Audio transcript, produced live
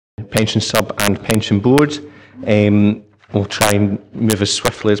Pension Sub and Pension Board. We'll try and move as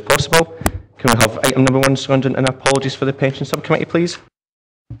swiftly as possible. Can we have item number 1 surrounding and apologies for the Pension Subcommittee, please?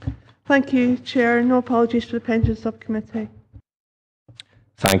 Thank you, Chair. No apologies for the Pension Subcommittee.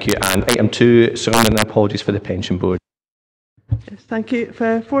 Thank you. And item 2 surrounding and apologies for the Pension Board. Yes, thank you.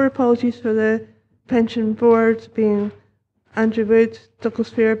 4 apologies for the Pension Board, being Andrew Wood, Douglas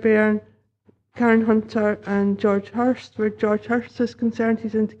Fairbairn, Karen Hunter and George Hurst. Where George Hurst is concerned,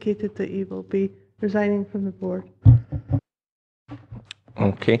 he's indicated that he will be resigning from the board.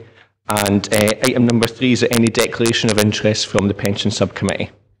 Okay. And item number 3, is there any declaration of interest from the Pension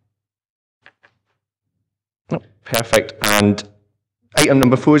Subcommittee? No, perfect. And item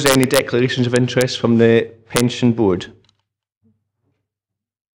number 4, is there any declarations of interest from the Pension Board?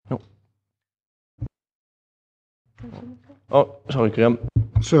 No. Oh, sorry, Graham.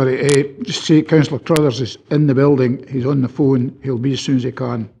 Sorry, just say Councillor Crothers is in the building, he's on the phone, he'll be as soon as he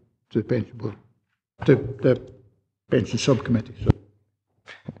can to the Pension Board, to the Pension Subcommittee. So.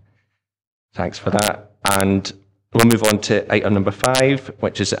 Thanks for that. And we'll move on to item number 5,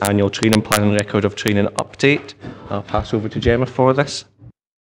 which is the annual training plan and record of training update. I'll pass over to Gemma for this.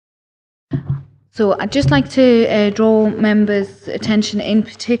 So I'd just like to draw members' attention in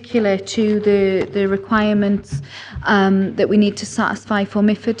particular to the requirements that we need to satisfy for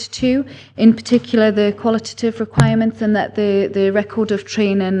Mifid 2, in particular the qualitative requirements, and that the record of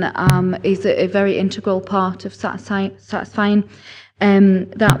training is a very integral part of satisfying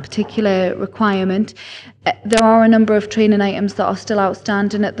that particular requirement. There are a number of training items that are still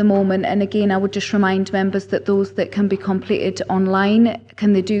outstanding at the moment, and again I would just remind members that those that can be completed online,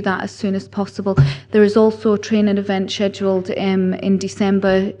 can they do that as soon as possible. There is also a training event scheduled in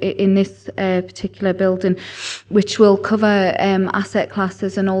December in this particular building, which will cover asset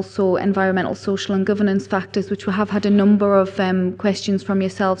classes and also environmental, social and governance factors, which we have had a number of questions from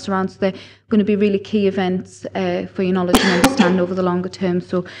yourselves around. So they're going to be really key events for your knowledge and understanding over the longer term.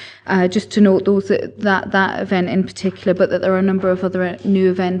 So just to note those that event in particular, but that there are a number of other new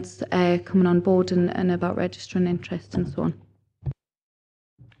events coming on board and about registering interest and so on.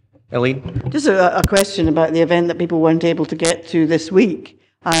 Eileen? Just a question about the event that people weren't able to get to this week,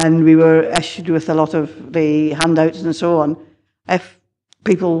 and we were issued with a lot of the handouts and so on. If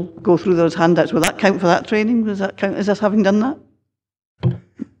people go through those handouts, will that count for that training? Does that count as us having done that?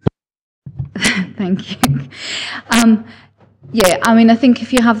 Thank you. Yeah, I mean, I think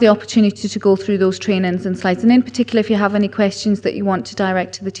if you have the opportunity to go through those trainings and slides, and in particular if you have any questions that you want to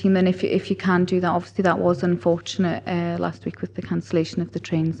direct to the team, then if you can do that. Obviously that was unfortunate last week with the cancellation of the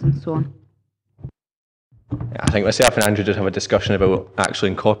trains and so on. Yeah, I think myself and Andrew did have a discussion about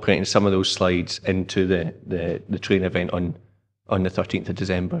actually incorporating some of those slides into the train event on the 13th of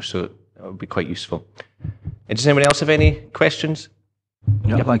December, so that would be quite useful. And does anyone else have any questions?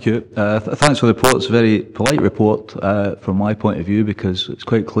 Yeah, yep. Thank you. Thanks for the report. It's a very polite report from my point of view, because it's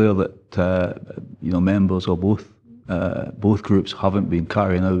quite clear that members of both groups haven't been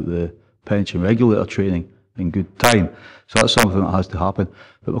carrying out the pension regulator training in good time. So that's something that has to happen.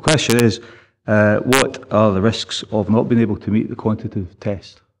 But my question is, what are the risks of not being able to meet the quantitative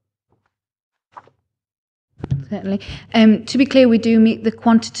test? Certainly. To be clear, we do meet the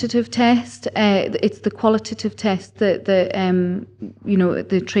quantitative test. It's the qualitative test that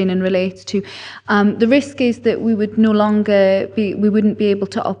the training relates to. The risk is that we would we wouldn't be able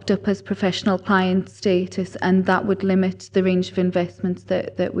to opt up as professional client status, and that would limit the range of investments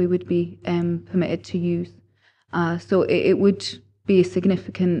that we would be permitted to use. So it would be a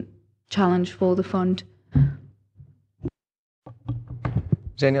significant challenge for the fund.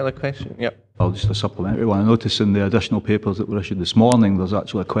 Is there any other question? Yep. Well, just a supplementary one. I noticed in the additional papers that were issued this morning, there's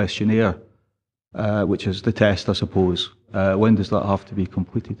actually a questionnaire, which is the test, I suppose. When does that have to be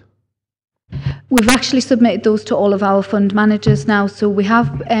completed? We've actually submitted those to all of our fund managers now, so we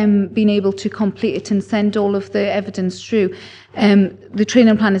have been able to complete it and send all of the evidence through. The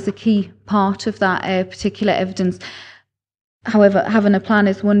training plan is a key part of that particular evidence. However, having a plan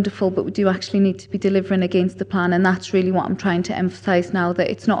is wonderful, but we do actually need to be delivering against the plan, and that's really what I'm trying to emphasise now, that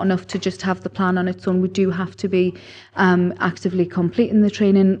it's not enough to just have the plan on its own. We do have to be actively completing the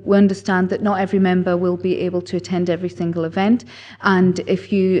training. We understand that not every member will be able to attend every single event, and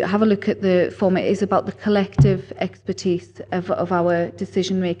if you have a look at the form, it is about the collective expertise of our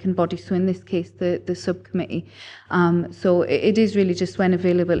decision-making body, so in this case the subcommittee. So it is really just when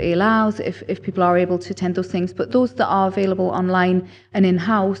availability allows, if people are able to attend those things, but those that are available online and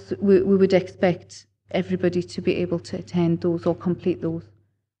in-house, we would expect everybody to be able to attend those or complete those.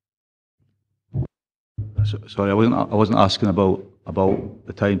 Sorry, I wasn't asking about about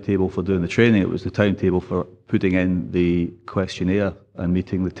the timetable for doing the training. It was the timetable for putting in the questionnaire and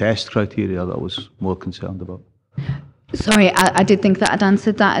meeting the test criteria that I was more concerned about. Sorry, I did think that I'd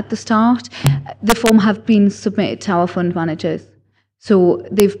answered that at the start. The form have been submitted to our fund managers. So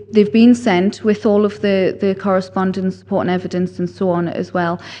they've been sent with all of the correspondence, support and evidence and so on as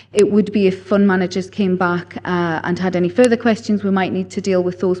well. It would be if fund managers came back and had any further questions, we might need to deal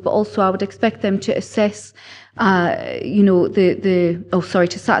with those. But also I would expect them to assess, to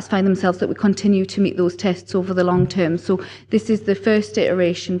satisfy themselves that we continue to meet those tests over the long term. So this is the first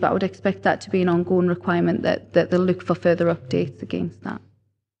iteration, but I would expect that to be an ongoing requirement that they'll look for further updates against that.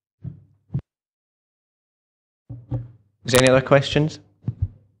 Is there any other questions?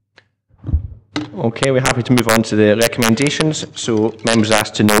 Okay, we're happy to move on to the recommendations. So members are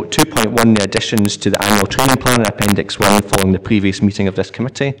asked to note 2.1, the additions to the annual training plan in Appendix 1 following the previous meeting of this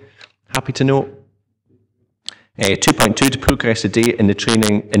committee. Happy to note. 2.2, to progress the date in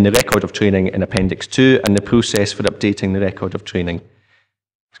the record of training in Appendix 2 and the process for updating the record of training.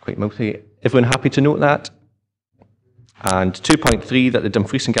 It's quite multi. Everyone happy to note that? And 2.3, that the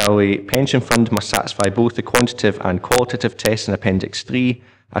Dumfries and Galloway Pension Fund must satisfy both the quantitative and qualitative tests in Appendix 3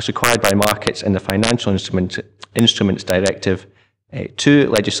 as required by markets in the Financial Instruments Directive 2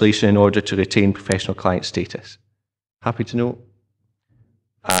 legislation in order to retain professional client status. Happy to note.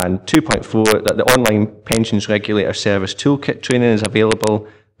 And 2.4, that the online pensions regulator service toolkit training is available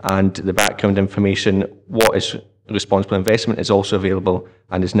and the background information, what is responsible investment, is also available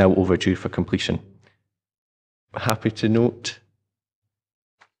and is now overdue for completion. Happy to note.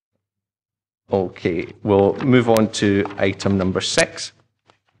 Okay, we'll move on to item number 6,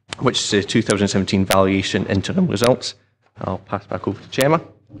 which is the 2017 valuation interim results. I'll pass back over to Gemma.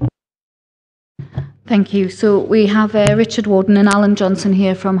 Thank you. So we have Richard Warden and Alan Johnson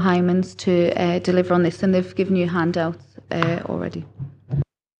here from Hymans to deliver on this, and they've given you handouts already.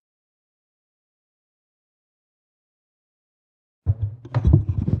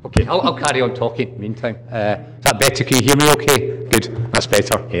 Okay, I'll carry on talking in the meantime. Is that better? Can you hear me okay? Good, that's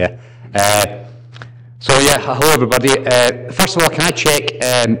better, yeah. Hello everybody. First of all, can I check,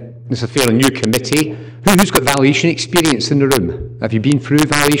 this is a fairly new committee, who's got valuation experience in the room? Have you been through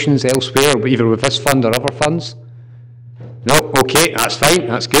valuations elsewhere, either with this fund or other funds? No? Okay, that's fine,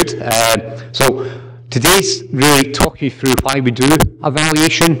 that's good. So today's really talking through why we do a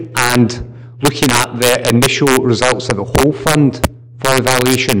valuation and looking at the initial results of the whole fund for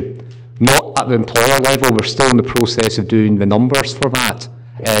evaluation, not at the employer level. We're still in the process of doing the numbers for that.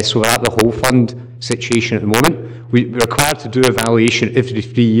 So we're at the whole fund situation at the moment. We're required to do evaluation every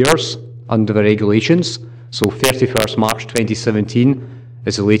 3 years under the regulations. So 31st March 2017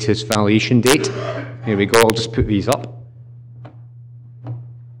 is the latest valuation date. Here we go, I'll just put these up.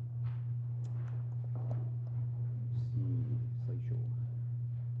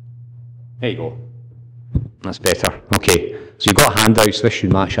 There you go. That's better. Okay. So you've got handouts. This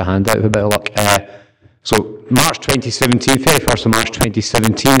should match a handout with a bit of luck. So March 2017, 31st of March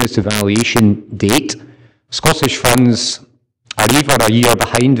 2017 is the valuation date. Scottish funds are either a year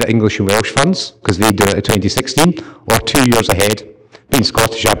behind the English and Welsh funds, because they do it in 2016, or 2 years ahead. Being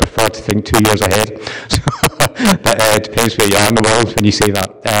Scottish, I prefer to think 2 years ahead. But it depends where you are in the world when you say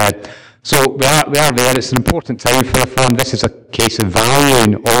that. So we are there. It's an important time for the fund. This is a case of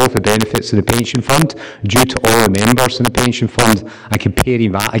valuing all of the benefits of the pension fund due to all the members in the pension fund and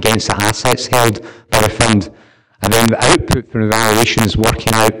comparing that against the assets held by the fund. And then the output from the valuation is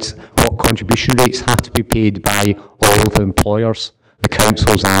working out what contribution rates have to be paid by all the employers, the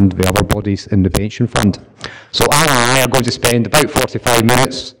councils and the other bodies in the pension fund. So Alan and I are going to spend about 45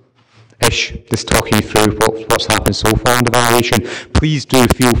 minutes just talking you through what's happened so far in the valuation. Please do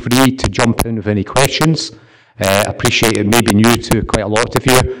feel free to jump in with any questions. I appreciate it may be new to quite a lot of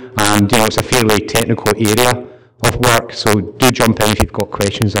you, and it's a fairly technical area of work, so do jump in if you've got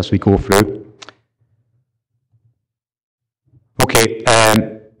questions as we go through. Okay,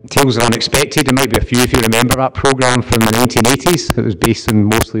 Tales of Unexpected. There might be a few of you remember that programme from the 1980s. It was based on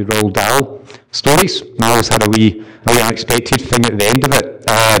mostly Roald Dahl stories. And I always had a wee unexpected thing at the end of it.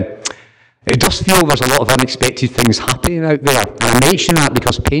 It does feel there's a lot of unexpected things happening out there. And I mention that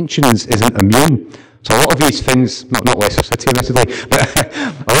because pensions isn't immune. So a lot of these things, not Leicester City admittedly, but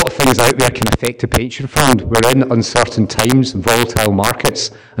a lot of things out there can affect the pension fund. We're in uncertain times, volatile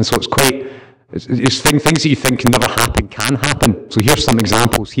markets, and so it's things that you think can never happen can happen. So here's some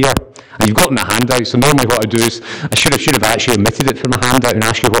examples here. And you've got in the handout, so normally what I do is, I should have actually omitted it from the handout and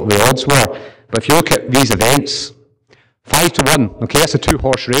asked you what the odds were. But if you look at these events, 5 to 1, okay, that's a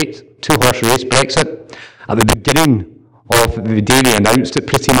two-horse race, Brexit. At the beginning of the day they announced it,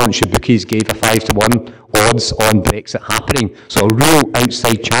 pretty much the bookies gave a 5 to 1 odds on Brexit happening. So a real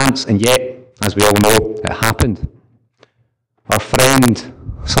outside chance, and yet, as we all know, it happened. Our friend,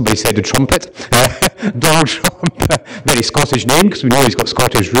 somebody said the trumpet, Donald Trump, very Scottish name because we know he's got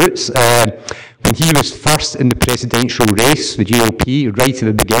Scottish roots. When he was first in the presidential race, the GOP, right at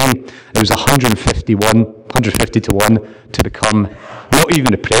the beginning, it was 150 to 1 to become not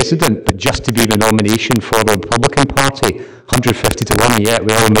even the president, but just to be the nomination for the Republican Party. 150 to 1, and yet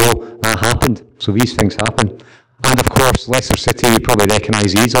we all know that happened. So these things happen. And of course, Leicester City, you probably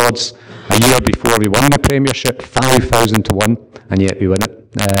recognise these odds. A year before we won the Premiership, 5,000 to 1, and yet we win it.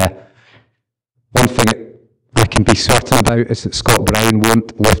 One thing I can be certain about is that Scott Brown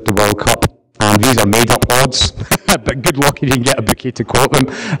won't lift the World Cup. And these are made-up odds, but good luck if you can get a bookie to quote them.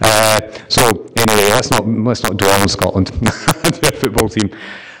 So anyway, let's not dwell on Scotland, the football team.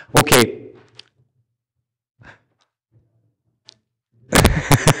 Okay.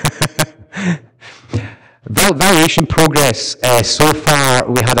 Valuation progress. So far,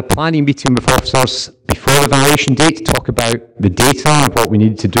 we had a planning meeting with officers before the valuation date to talk about the data and what we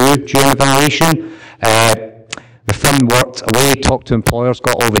needed to do during the valuation. The fund worked away, talked to employers,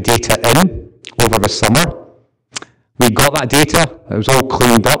 got all the data in over the summer. We got that data. It was all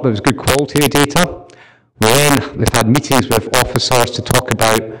cleaned up. It was good quality of data. We've had meetings with officers to talk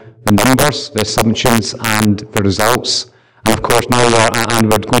about the numbers, the assumptions, and the results. And of course, now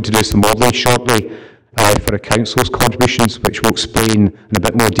we're going to do some modelling shortly for the council's contributions, which we'll explain in a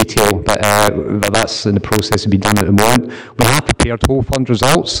bit more detail, but that's in the process of being done at the moment. We have prepared whole fund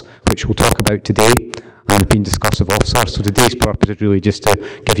results, which we'll talk about today, and have been discussed with officers. So today's purpose is really just to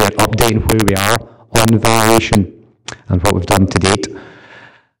give you an update on where we are on the valuation and what we've done to date.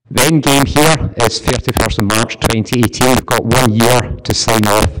 The end game here is 31st of March 2018. We've got 1 year to sign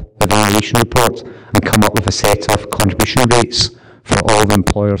off the valuation report and come up with a set of contribution rates for all the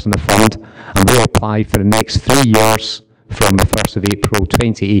employers in the fund, and we'll apply for the next 3 years from the 1st of April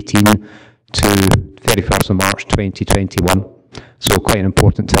 2018 to 31st of March 2021. So quite an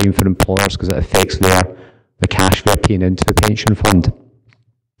important time for employers because it affects the cash they're paying into the pension fund.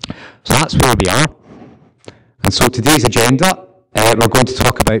 So that's where we are. And so today's agenda, we're going to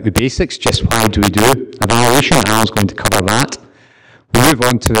talk about the basics, just why do we do a valuation. Alan's going to cover that. We move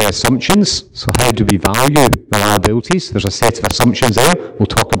on to the assumptions. So how do we value the liabilities? There's a set of assumptions there. We'll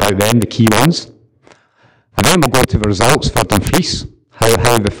talk about them, the key ones. And then we'll go to the results for Dumfries,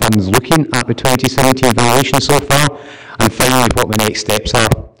 how the fund's looking at the 2017 valuation so far, and finally what the next steps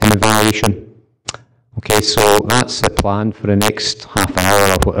are in the valuation. Okay, so that's the plan for the next half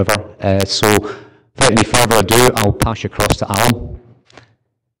hour or whatever. So without any further ado, I'll pass you across to Alan.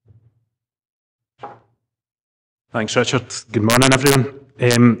 Thanks, Richard. Good morning,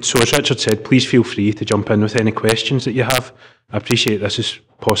 everyone. So as Richard said, please feel free to jump in with any questions that you have. I appreciate this is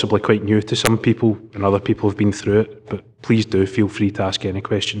possibly quite new to some people and other people have been through it, but please do feel free to ask any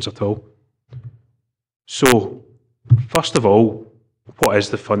questions at all. So, first of all, what is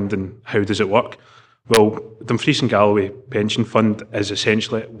the fund and how does it work? Well, Dumfries and Galloway Pension Fund is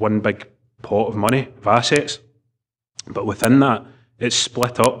essentially one big pot of money, of assets, but within that, it's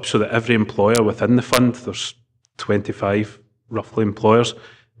split up so that every employer within the fund, there's 25 roughly employers,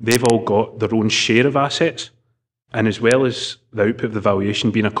 they've all got their own share of assets, and as well as the output of the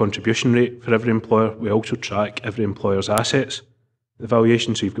valuation being a contribution rate for every employer, we also track every employer's assets, the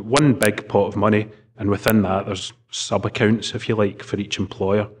valuation. So you've got one big pot of money, and within that there's sub-accounts, if you like, for each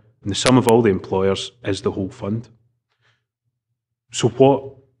employer, and the sum of all the employers is the whole fund. So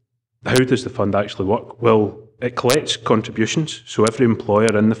how does the fund actually work? Well, it collects contributions, so every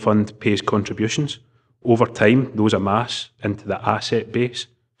employer in the fund pays contributions. Over time, those amass into the asset base.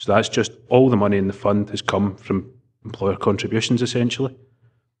 So that's just all the money in the fund has come from employer contributions, essentially.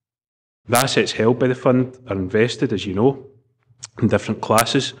 The assets held by the fund are invested, as you know, in different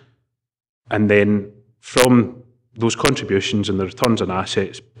classes. And then from those contributions and the returns on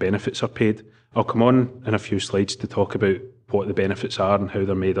assets, benefits are paid. I'll come on in a few slides to talk about what the benefits are and how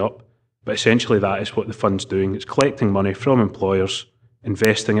they're made up. But essentially that is what the fund's doing. It's collecting money from employers,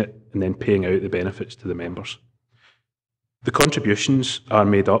 investing it, and then paying out the benefits to the members. The contributions are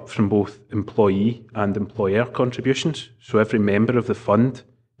made up from both employee and employer contributions. So every member of the fund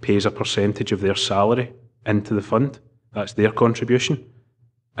pays a percentage of their salary into the fund. That's their contribution.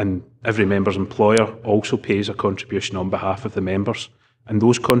 And every member's employer also pays a contribution on behalf of the members. And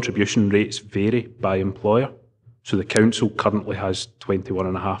those contribution rates vary by employer. So the council currently has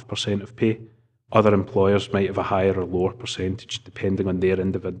 21.5% of pay. Other employers might have a higher or lower percentage depending on their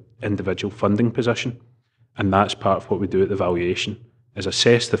individual funding position. And that's part of what we do at the valuation, is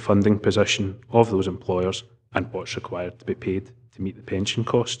assess the funding position of those employers and what's required to be paid to meet the pension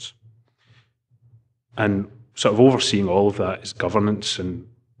costs. And sort of overseeing all of that is governance and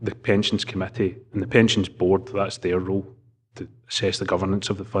the pensions committee and the pensions board. That's their role, to assess the governance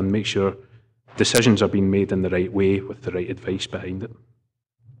of the fund, make sure decisions are being made in the right way with the right advice behind it.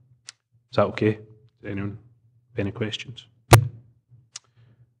 Is that okay? Anyone? Any questions?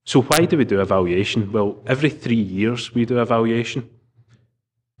 So why do we do evaluation? Well, every 3 years we do evaluation,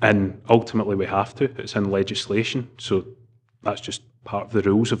 and ultimately we have to. It's in legislation, so that's just part of the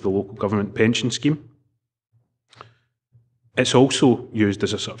rules of the local government pension scheme. It's also used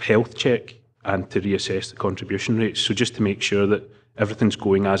as a sort of health check and to reassess the contribution rates, so just to make sure that everything's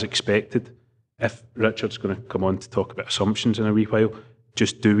going as expected. If Richard's going to come on to talk about assumptions in a wee while,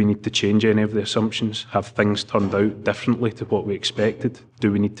 just do we need to change any of the assumptions? Have things turned out differently to what we expected?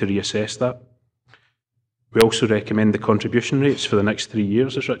 Do we need to reassess that? We also recommend the contribution rates for the next 3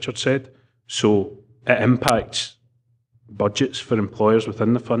 years, as Richard said. So it impacts budgets for employers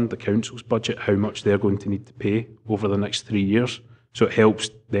within the fund, the council's budget, how much they're going to need to pay over the next 3 years. So it helps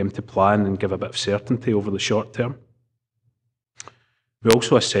them to plan and give a bit of certainty over the short term. We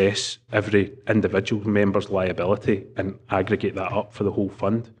also assess every individual member's liability and aggregate that up for the whole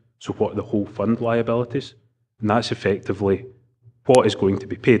fund. So what are the whole fund liabilities? And that's effectively what is going to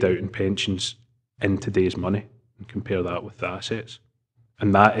be paid out in pensions in today's money, and compare that with the assets.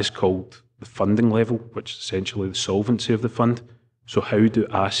 And that is called the funding level, which is essentially the solvency of the fund. So how do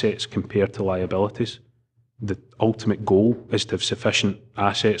assets compare to liabilities? The ultimate goal is to have sufficient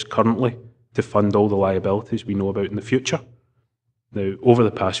assets currently to fund all the liabilities we know about in the future. Now, over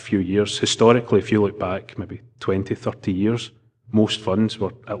the past few years, historically, if you look back maybe 20, 30 years, most funds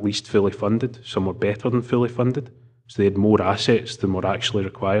were at least fully funded. Some were better than fully funded. So they had more assets than were actually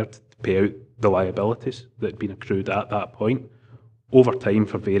required to pay out the liabilities that had been accrued at that point. Over time,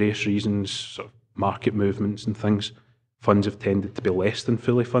 for various reasons, sort of market movements and things, funds have tended to be less than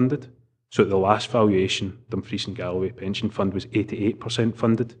fully funded. So at the last valuation, Dumfries and Galloway Pension Fund was 88%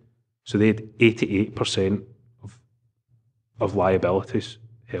 funded. So they had 88% of liabilities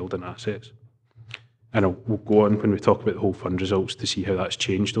held in assets. And we'll go on when we talk about the whole fund results to see how that's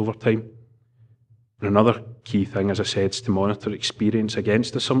changed over time. And another key thing, as I said, is to monitor experience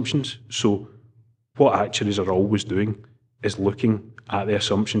against assumptions. So what actuaries are always doing is looking at the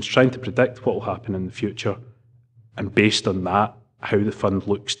assumptions, trying to predict what will happen in the future, and based on that, how the fund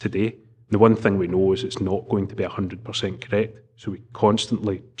looks today. The one thing we know is it's not going to be 100% correct, so we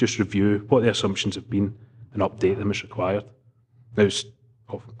constantly just review what the assumptions have been and update them as required. Now, it's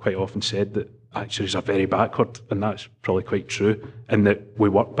quite often said that actuaries are very backward, and that's probably quite true, in that we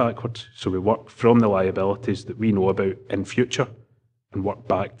work backwards. So we work from the liabilities that we know about in future and work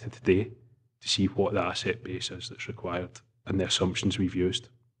back to today to see what the asset base is that's required and the assumptions we've used.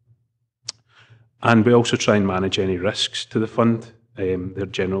 And we also try and manage any risks to the fund. They're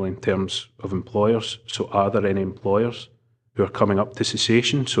generally in terms of employers. So are there any employers who are coming up to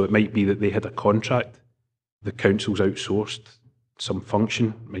cessation? So it might be that they had a contract, the council's outsourced some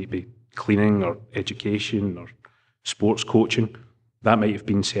function, might be cleaning or education or sports coaching. That might have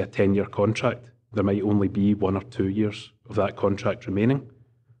been, say, a 10-year contract. There might only be 1 or 2 years of that contract remaining.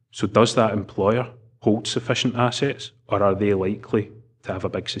 So does that employer hold sufficient assets, or are they likely to have a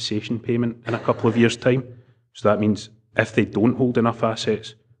big cessation payment in a couple of years' time? So that means if they don't hold enough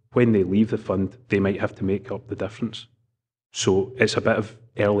assets, when they leave the fund, they might have to make up the difference. So it's a bit of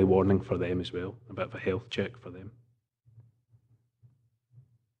early warning for them as well, a bit of a health check for them.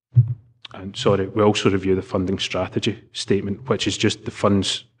 And sorry, we also review the funding strategy statement, which is just the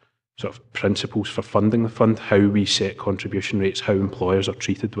fund's sort of principles for funding the fund, how we set contribution rates, how employers are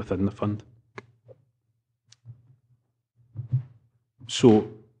treated within the fund.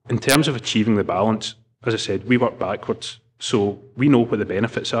 So in terms of achieving the balance, as I said, we work backwards. So we know what the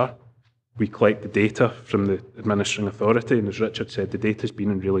benefits are. We collect the data from the administering authority, and as Richard said, the data's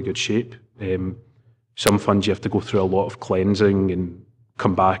been in really good shape. Some funds you have to go through a lot of cleansing and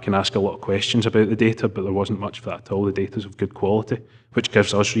come back and ask a lot of questions about the data, but there wasn't much of that at all. The data's of good quality, which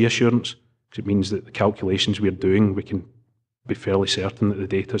gives us reassurance, because it means that the calculations we're doing, we can be fairly certain that the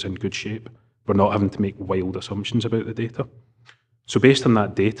data's in good shape. We're not having to make wild assumptions about the data. So based on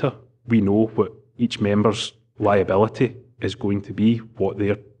that data, we know what each member's liability is going to be, what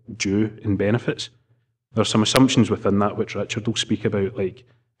they're due in benefits. There are some assumptions within that which Richard will speak about, like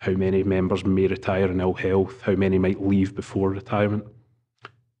how many members may retire in ill health, how many might leave before retirement.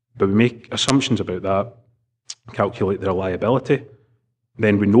 But we make assumptions about that, calculate their liability,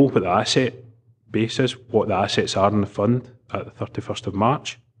 then we know what the asset base is, what the assets are in the fund at the 31st of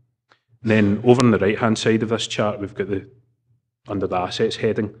March. Then over on the right-hand side of this chart, we've got under the assets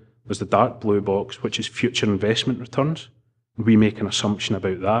heading, there's the dark blue box, which is future investment returns. We make an assumption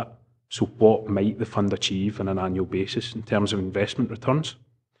about that. So what might the fund achieve on an annual basis in terms of investment returns?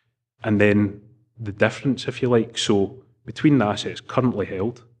 And then the difference, if you like, so between the assets currently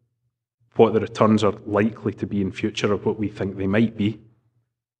held, what the returns are likely to be in future or what we think they might be,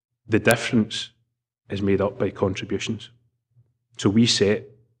 the difference is made up by contributions. So we set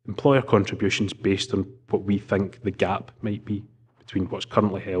employer contributions based on what we think the gap might be between what's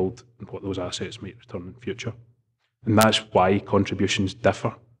currently held and what those assets might return in future. And that's why contributions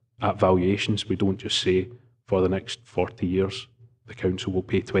differ at valuations. We don't just say for the next 40 years the council will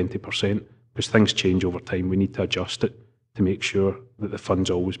pay 20%, because things change over time. We need to adjust it to make sure that the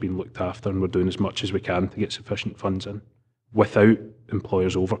fund's always been looked after and we're doing as much as we can to get sufficient funds in without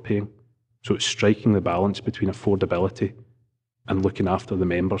employers overpaying. So it's striking the balance between affordability and looking after the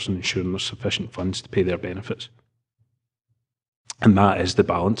members and ensuring there's sufficient funds to pay their benefits. And that is the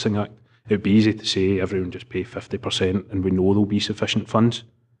balancing act. It would be easy to say everyone just pay 50% and we know there'll be sufficient funds,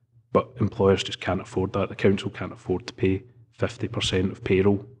 but employers just can't afford that. The council can't afford to pay 50% of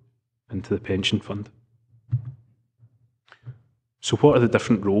payroll into the pension fund. So what are the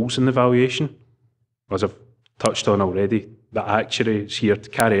different roles in the valuation? As I've touched on already, the actuary is here to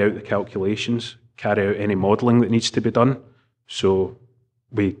carry out the calculations, carry out any modelling that needs to be done. So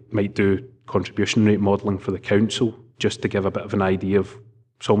we might do contribution rate modelling for the council just to give a bit of an idea of,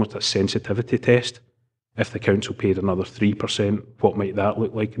 it's almost a sensitivity test. If the council paid another 3%, what might that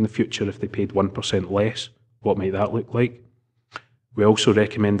look like in the future? If they paid 1% less, what might that look like? We also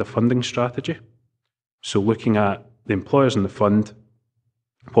recommend a funding strategy. So looking at the employers in the fund,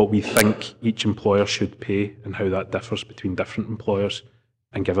 what we think each employer should pay and how that differs between different employers,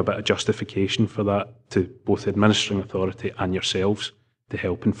 and give a bit of justification for that to both the administering authority and yourselves to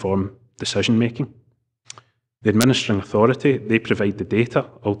help inform decision making. The administering authority, they provide the data.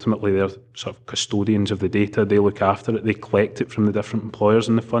 Ultimately, they're sort of custodians of the data. They look after it. They collect it from the different employers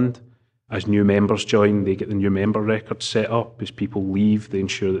in the fund. As new members join, they get the new member records set up. As people leave, they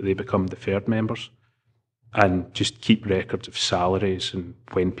ensure that they become deferred members and just keep records of salaries and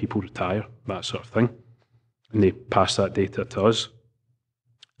when people retire, that sort of thing. And they pass that data to us.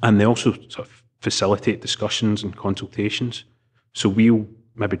 And they also sort of facilitate discussions and consultations. So we'll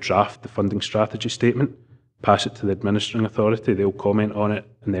maybe draft the funding strategy statement, pass it to the administering authority, they'll comment on it,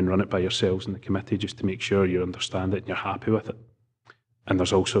 and then run it by yourselves in the committee just to make sure you understand it and you're happy with it. And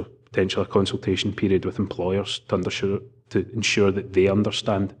there's also potentially a consultation period with employers to ensure that they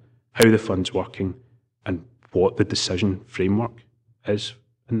understand how the fund's working and what the decision framework is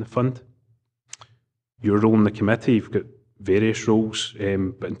in the fund. Your role in the committee, you've got various roles,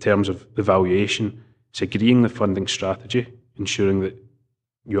 but in terms of the valuation, it's agreeing the funding strategy, ensuring that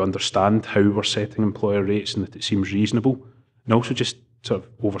you understand how we're setting employer rates and that it seems reasonable, and also just sort of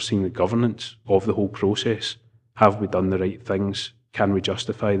overseeing the governance of the whole process. Have we done the right things? Can we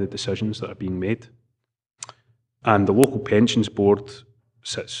justify the decisions that are being made? And the local pensions board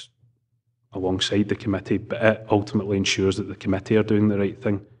sits alongside the committee, but it ultimately ensures that the committee are doing the right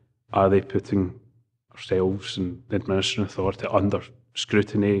thing. Are they putting ourselves and the administrative authority under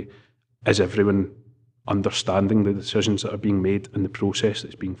scrutiny? Is everyone understanding the decisions that are being made and the process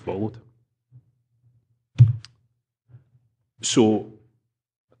that's being followed? So,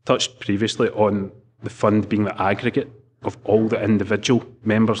 I touched previously on the fund being the aggregate of all the individual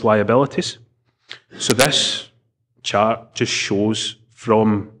members' liabilities. So this chart just shows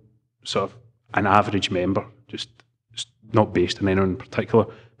from sort of an average member, just it's not based on anyone in particular,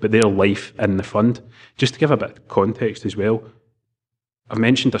 but their life in the fund. Just to give a bit of context as well, I've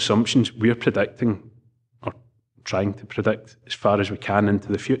mentioned assumptions. We're predicting, or trying to predict, as far as we can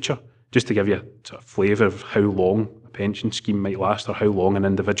into the future, just to give you a sort of flavour of how long a pension scheme might last or how long an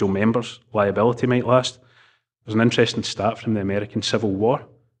individual member's liability might last. There's an interesting stat from the American Civil War,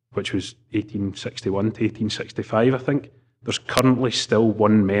 which was 1861 to 1865, I think. There's currently still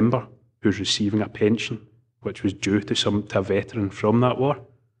one member who's receiving a pension, which was due to a veteran from that war.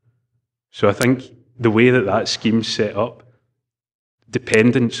 So I think the way that scheme's set up,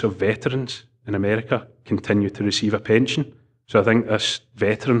 dependents of veterans in America continue to receive a pension. So I think this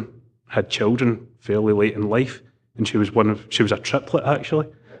veteran had children fairly late in life, and she was a triplet actually,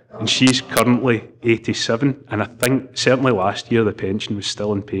 and she's currently 87, and I think certainly last year the pension was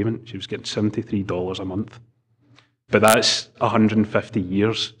still in payment. She was getting $73 a month. But that's 150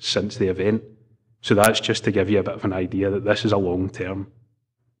 years since the event. So that's just to give you a bit of an idea that this is a long-term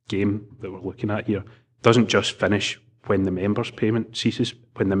game that we're looking at here. It doesn't just finish when the member's payment ceases,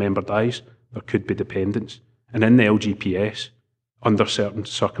 when the member dies. There could be dependents. And in the LGPS, under certain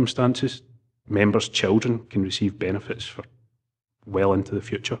circumstances, members' children can receive benefits for well into the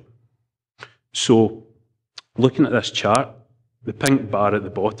future. So looking at this chart, the pink bar at the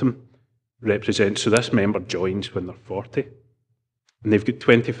bottom, represents, so this member joins when they're 40, and they've got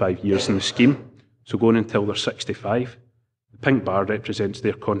 25 years in the scheme, so going until they're 65. The pink bar represents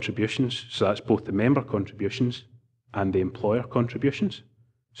their contributions, so that's both the member contributions and the employer contributions.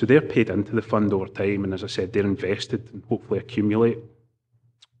 So they're paid into the fund over time, and as I said, they're invested and hopefully accumulate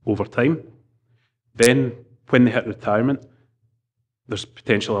over time. Then, when they hit retirement, there's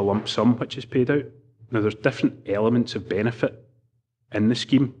potentially a lump sum which is paid out. Now, there's different elements of benefit in the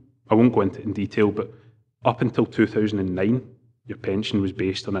scheme. I won't go into it in detail, but up until 2009, your pension was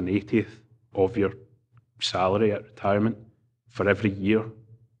based on an 80th of your salary at retirement for every year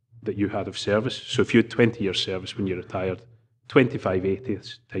that you had of service. So if you had 20 years service when you retired, 25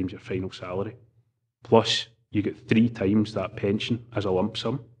 80ths times your final salary, plus you get 3 times that pension as a lump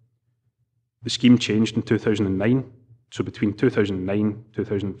sum. The scheme changed in 2009, so between 2009 and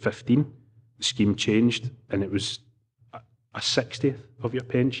 2015, the scheme changed, and it was a 60th of your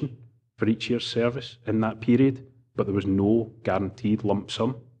pension for each year's service in that period, but there was no guaranteed lump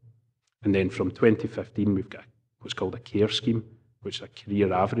sum. And then from 2015, we've got what's called a CARE scheme, which is a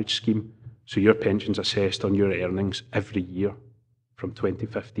career average scheme. So your pension's assessed on your earnings every year. From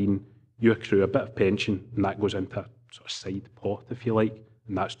 2015, you accrue a bit of pension, and that goes into a sort of side pot, if you like,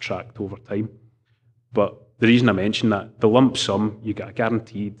 and that's tracked over time. But the reason I mention that, the lump sum, you get a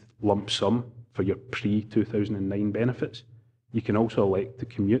guaranteed lump sum for your pre-2009 benefits. You can also elect to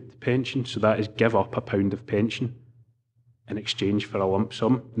commute the pension, so that is give up £1 of pension in exchange for a lump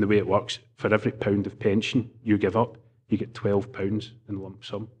sum. And the way it works, for every £1 of pension you give up, you get £12 in lump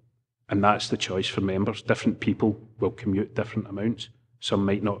sum. And that's the choice for members. Different people will commute different amounts. Some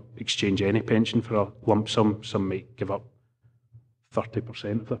might not exchange any pension for a lump sum. Some might give up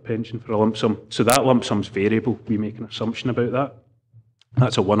 30% of their pension for a lump sum. So that lump sum's variable. We make an assumption about that.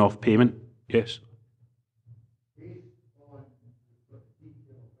 That's a one-off payment, yes.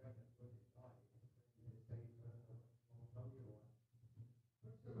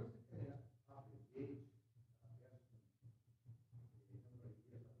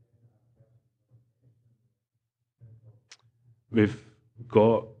 We've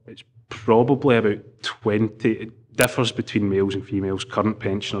got, it's probably about 20, it differs between males and females, current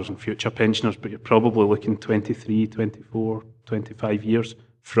pensioners and future pensioners, but you're probably looking 23, 24, 25 years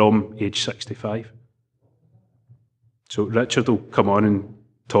from age 65. So Richard will come on and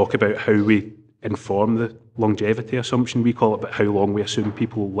talk about how we inform the longevity assumption. We call it about how long we assume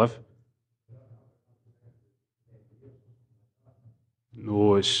people will live.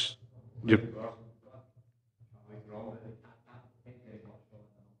 No, it's, you're,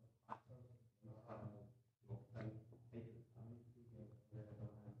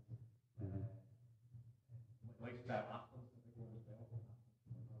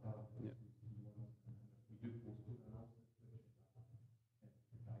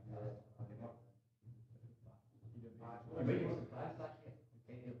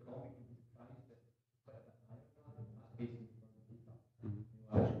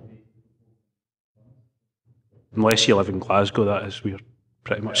 unless you live in Glasgow, that is, we're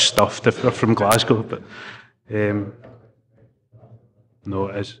pretty much stuffed if we're from Glasgow, but no,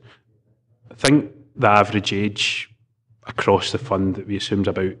 it is. I think the average age across the fund that we assumed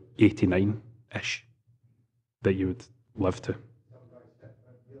about 89-ish that you would live to.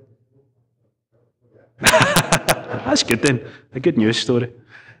 That's good then, a good news story.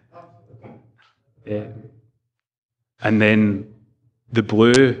 And then the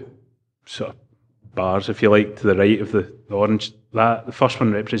blue sort of bars, if you like, to the right of the orange, that the first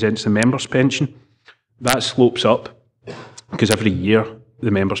one represents the member's pension. That slopes up because every year the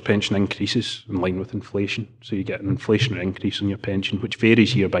member's pension increases in line with inflation. So you get an inflationary increase on your pension, which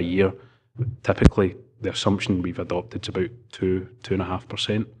varies year by year. Typically, the assumption we've adopted is about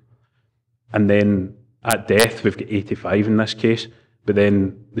 2.5%. And then at death, we've got 85 in this case, but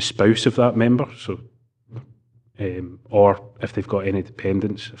then the spouse of that member, so or if they've got any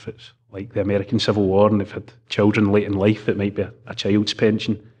dependents, if it's like the American Civil War and they've had children late in life, it might be a child's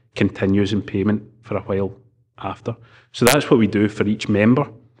pension, continues in payment for a while after. So that's what we do for each member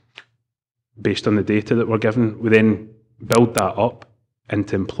based on the data that we're given. We then build that up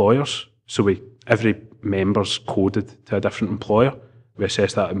into employers. So every member's coded to a different employer. We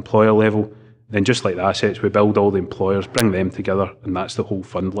assess that employer level. Then just like the assets, we build all the employers, bring them together, and that's the whole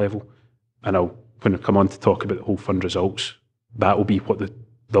fund level. And when I come on to talk about the whole fund results, that will be what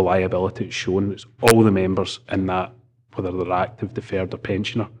the liability is shown. It's all the members in that, whether they're active, deferred or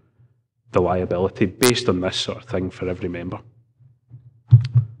pensioner, the liability based on this sort of thing for every member.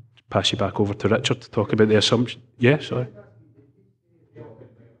 Pass you back over to Richard to talk about the assumption. Yeah, sorry.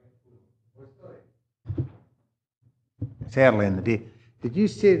 It's early in the day. Did you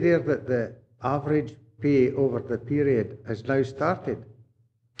say there that the average pay over the period has now started?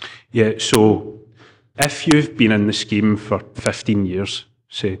 Yeah, so if you've been in the scheme for 15 years,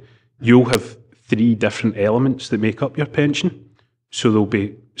 say, you'll have 3 different elements that make up your pension. So there'll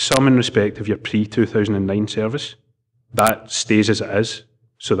be some in respect of your pre-2009 service. That stays as it is.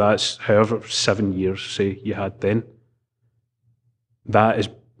 So that's however 7 years, say, you had then. That is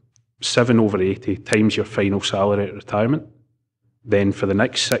 7 over 80 times your final salary at retirement. Then for the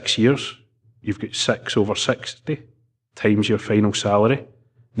next 6 years, you've got 6 over 60 times your final salary.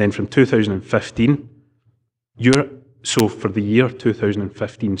 Then from 2015, so for the year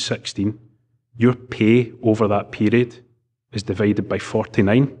 2015-16, your pay over that period is divided by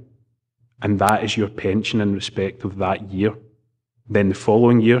 49, and that is your pension in respect of that year. Then the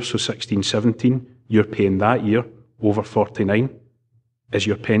following year, so 16-17, you're paying that year over 49. Is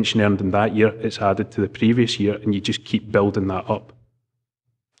your pension earned in that year, it's added to the previous year, and you just keep building that up.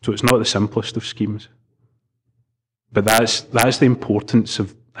 So it's not the simplest of schemes. But that's the importance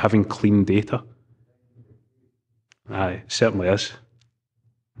of having clean data. Aye, it certainly is. Is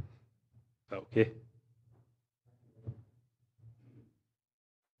that okay?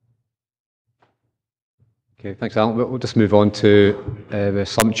 Okay, thanks, Alan. We'll just move on to the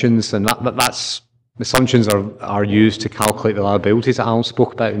assumptions, and that's the assumptions are used to calculate the liabilities that Alan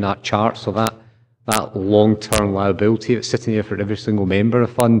spoke about in that chart. So that long-term liability that's sitting there for every single member of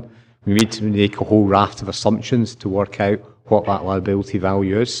the fund, we need to make a whole raft of assumptions to work out what that liability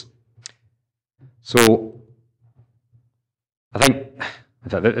value is. So I think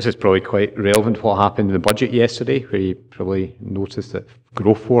this is probably quite relevant to what happened in the budget yesterday, where you probably noticed that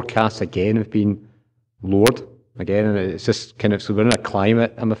growth forecasts again have been lowered again, and it's just kind of, so we're in a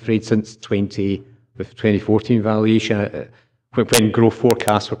climate, I'm afraid, since with 2014 valuation, when growth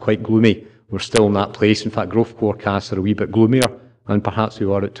forecasts were quite gloomy, we're still in that place. In fact, growth forecasts are a wee bit gloomier than perhaps we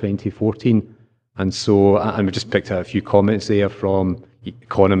were at 2014. And so, and we just picked out a few comments there from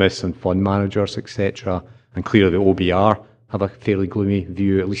economists and fund managers, etc. And clearly the OBR have a fairly gloomy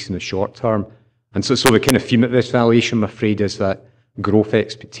view, at least in the short term. And so the kind of theme of this valuation, I'm afraid, is that growth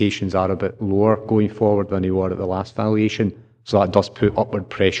expectations are a bit lower going forward than they were at the last valuation. So that does put upward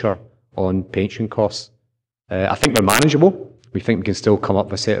pressure on pension costs. I think they're manageable. We think we can still come up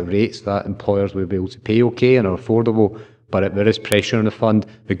with a set of rates that employers will be able to pay okay and are affordable, but there is pressure on the fund.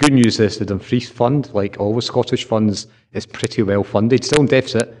 The good news is the Dumfries fund, like all the Scottish funds, is pretty well funded. Still in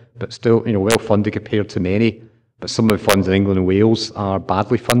deficit, but still, well funded compared to many. But some of the funds in England and Wales are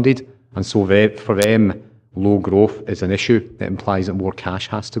badly funded, and so for them, low growth is an issue. It implies that more cash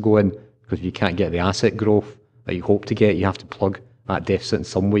has to go in, because if you can't get the asset growth that you hope to get, you have to plug that deficit in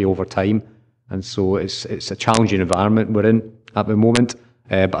some way over time. And so it's a challenging environment we're in at the moment,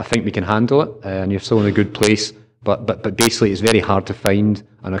 but I think we can handle it, and you're still in a good place. But basically, it's very hard to find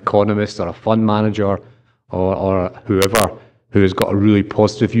an economist or a fund manager or whoever who has got a really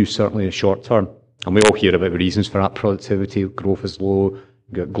positive view, certainly in the short term. And we all hear about the reasons for that. Productivity, growth is low,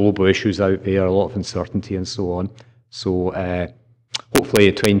 you've got global issues out there, a lot of uncertainty and so on. So hopefully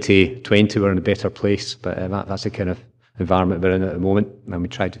in 2020 we're in a better place, but that's the kind of environment we're in at the moment, and we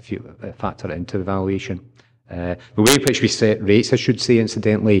try to factor it into the valuation. The way in which we set rates, I should say,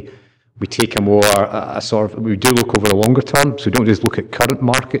 incidentally, we take we do look over the longer term, so we don't just look at current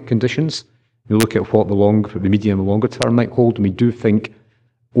market conditions. We look at what the medium and longer term might hold, and we do think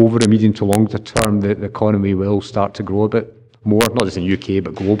over the medium to longer term the economy will start to grow a bit more, not just in the UK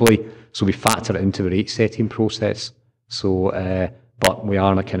but globally. So we factor it into the rate setting process. So, but we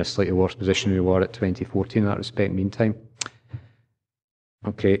are in a kind of slightly worse position than we were at 2014 in that respect. Meantime,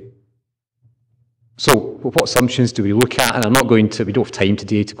 okay. So, what assumptions do we look at? And we don't have time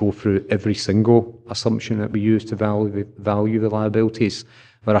today to go through every single assumption that we use to value the liabilities.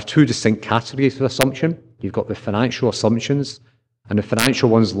 There are 2 distinct categories of assumption. You've got the financial assumptions, and the financial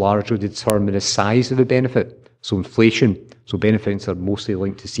ones largely determine the size of the benefit. So inflation, so benefits are mostly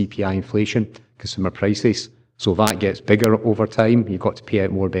linked to CPI inflation, consumer prices. So if that gets bigger over time, you've got to pay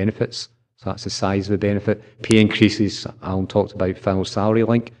out more benefits. So that's the size of the benefit. Pay increases, Alan talked about final salary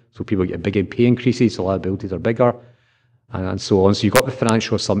link. So people get big pay increases, the liabilities are bigger, and so on. So you've got the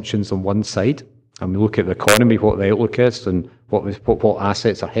financial assumptions on one side, and we look at the economy, what the outlook is, and what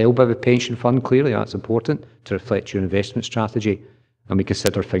assets are held by the pension fund. Clearly, that's important to reflect your investment strategy. And we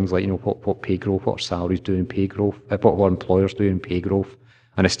consider things like, what pay growth, what are salaries doing in pay growth, what are employers doing in pay growth.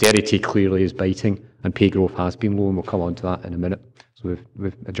 And austerity clearly is biting, and pay growth has been low, and we'll come on to that in a minute. So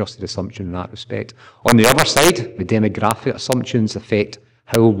we've adjusted assumption in that respect. On the other side, the demographic assumptions affect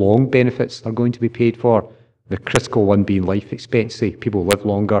how long benefits are going to be paid for. The critical one being life expectancy. People live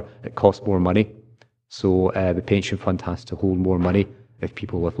longer, it costs more money. So the pension fund has to hold more money if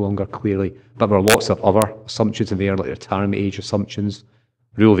people live longer, clearly. But there are lots of other assumptions in there, like retirement age assumptions.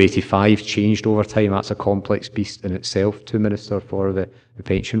 Rule of 85 changed over time. That's a complex beast in itself to Minister for the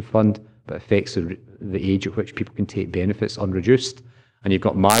pension fund, but affects the age at which people can take benefits unreduced. And you've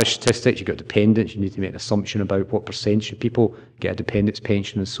got marriage statistics, you've got dependents, you need to make an assumption about what percentage of people get a dependents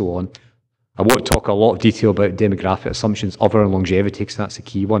pension and so on. I won't talk a lot of detail about demographic assumptions other than longevity, because that's the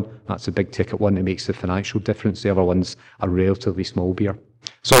key one. That's the big ticket one that makes the financial difference. The other ones are relatively small beer.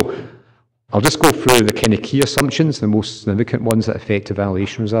 So I'll just go through the kind of key assumptions, the most significant ones that affect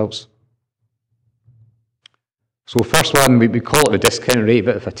evaluation results. So first one, we call it the discount rate, a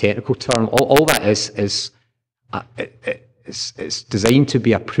bit of a technical term. All that is it's designed to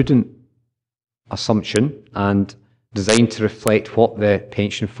be a prudent assumption and designed to reflect what the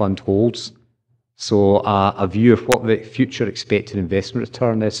pension fund holds. So a view of what the future expected investment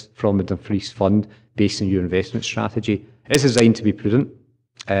return is from the Dumfries fund based on your investment strategy. It is designed to be prudent,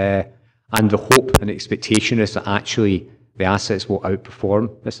 and the hope and expectation is that actually the assets will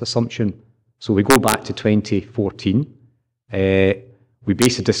outperform this assumption. So we go back to 2014. We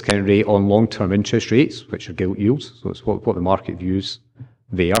base the discount rate on long-term interest rates, which are gilt yields, so it's what the market views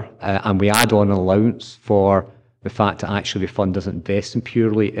there, and we add on an allowance for the fact that actually the fund doesn't invest in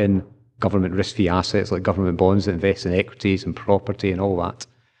purely in government risk-free assets like government bonds that invest in equities and property and all that,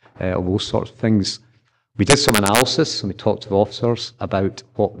 all those sorts of things. We did some analysis and we talked to the officers about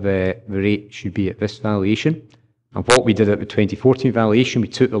what the rate should be at this valuation. And what we did at the 2014 valuation, we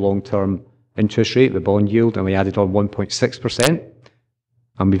took the long-term interest rate, the bond yield, and we added on 1.6%.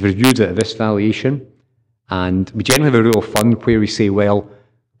 And we've reviewed it at this valuation. And we generally have a rule of thumb where we say, well,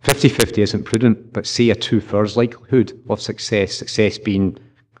 50-50 isn't prudent, but say a 2/3 likelihood of success being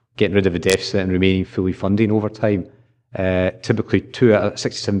getting rid of the deficit and remaining fully funding over time. Typically 2 out of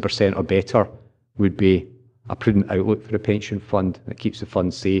 67% or better would be a prudent outlook for a pension fund that keeps the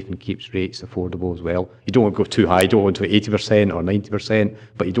fund safe and keeps rates affordable as well. You don't want to go too high, you don't want to go 80% or 90%,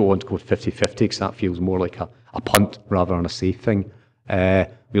 but you don't want to go 50-50 because that feels more like a punt rather than a safe thing.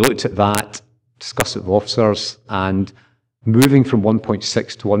 We looked at that, discussed it with officers, and moving from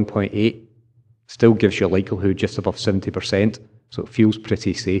 1.6 to 1.8 still gives you a likelihood just above 70%, so it feels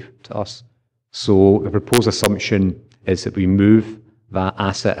pretty safe to us. So the proposed assumption is that we move that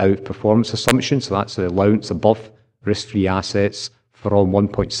asset outperformance assumption, so that's the allowance above risk-free assets, from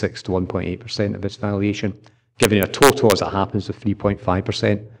 1.6 to 1.8% of this valuation, giving you a total, as it happens, of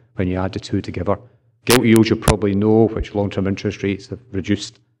 3.5% when you add the two together. Gilt yields you probably know, which long-term interest rates have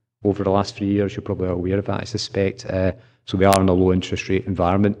reduced over the last 3 years. You're probably aware of that, I suspect. So we are in a low interest rate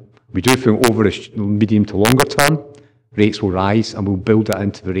environment. We do think over the medium to longer term, rates will rise, and we'll build that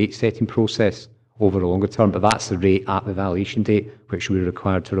into the rate setting process over the longer term, but that's the rate at the valuation date, which we're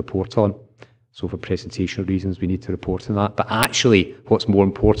required to report on. So for presentation reasons, we need to report on that. But actually, what's more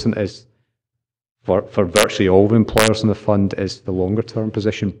important is, for virtually all the employers in the fund, is the longer term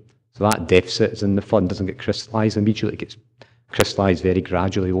position. So that deficit is in the fund doesn't get crystallised immediately, it gets crystallised very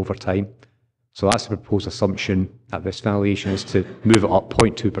gradually over time. So that's the proposed assumption at this valuation, is to move it up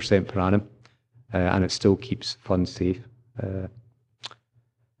 0.2% per annum, and it still keeps funds safe.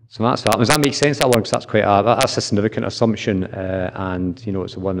 So that's that. Does that make sense, that one? Because that's a significant assumption, and you know,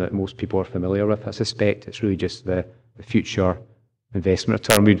 it's the one that most people are familiar with. I suspect it's really just the future investment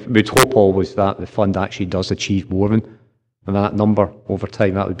return. We'd hope always that the fund actually does achieve more than that number over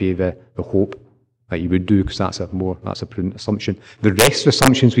time. That would be the hope that you would do, because that's a prudent assumption. The rest of the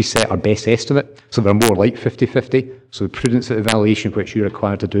assumptions we set are best estimate, so they're more like 50-50. So the prudence of the valuation, which you're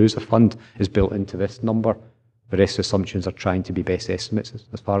required to do as a fund, is built into this number. The rest of the assumptions are trying to be best estimates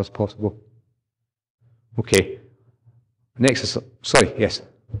as far as possible. Okay. Next is, sorry, yes.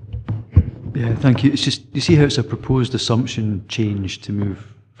 Yeah, thank you. It's just, you see how it's a proposed assumption change to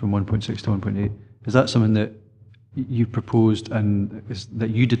move from 1.6 to 1.8. Is that something that you proposed and that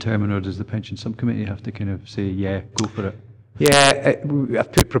you determine, or does the pension subcommittee have to kind of say, yeah, go for it? Yeah,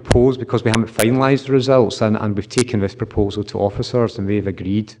 I've put proposed because we haven't finalised the results, and we've taken this proposal to officers and they've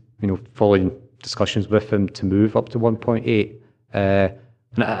agreed, you know, following discussions with them, to move up to 1.8.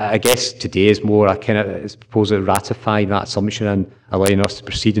 And I guess today is more it's proposed to ratify that assumption and allowing us to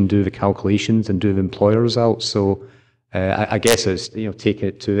proceed and do the calculations and do the employer results. So I guess it's, you know, taking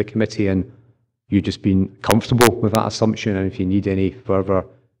it to the committee and you just being comfortable with that assumption, and if you need any further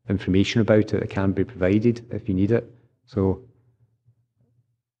information about it can be provided if you need it. So,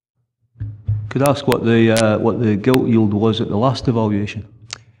 could I ask what the gilt yield was at the last evaluation?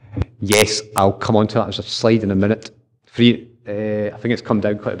 Yes, I'll come on to that. There's a slide in a minute. I think it's come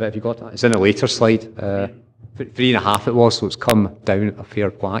down quite a bit. Have you got that? It's in a later slide. 3.5 it was, so it's come down a fair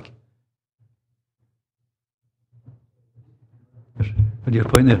whack. on your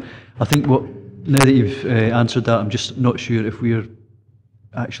point there. I think now that you've answered that, I'm just not sure if we're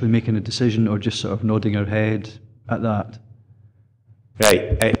actually making a decision or just sort of nodding our head at that.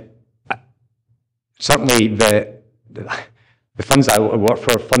 Right. Certainly the funds that I work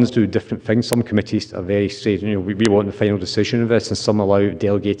for, funds do different things. Some committees are very straight, we want the final decision of this, and some allow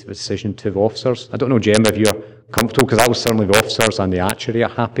delegated decision to the officers. I don't know, Gemma, if you're comfortable, because that was certainly the officers and the actuary are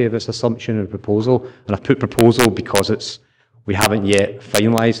happy with this assumption and proposal. And I put proposal because we haven't yet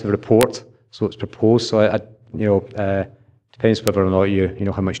finalised the report, so it's proposed. So depends whether or not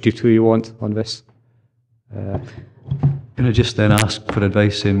you how much detail you want on this. Can I just then ask for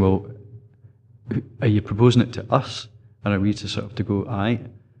advice, saying, well, are you proposing it to us, and are we to sort of to go aye,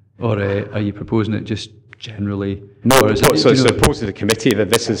 or are you proposing it just generally? No, or is it, so it's proposed to the committee that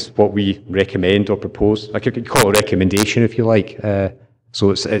this is what we recommend or propose. I could call it a recommendation if you like.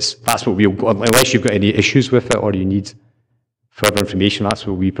 So that's what we'll, unless you've got any issues with it or you need further information, that's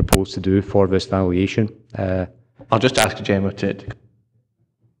what we propose to do for this valuation. I'll just ask Gemma to.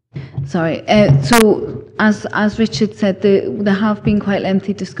 Sorry. So, as Richard said, there have been quite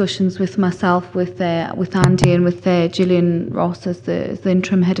lengthy discussions with myself, with Andy, and with Gillian Ross as the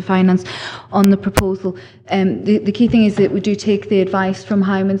interim head of finance on the proposal. The key thing is that we do take the advice from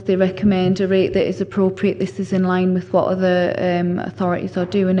Hymans. They recommend a rate that is appropriate. This is in line with what other authorities are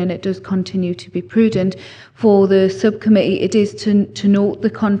doing, and it does continue to be prudent. For the subcommittee, it is to note the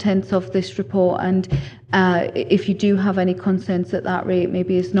contents of this report, and if you do have any concerns that rate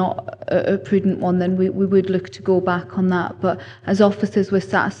maybe is not a prudent one, then we would look to go back on that. But as officers, we're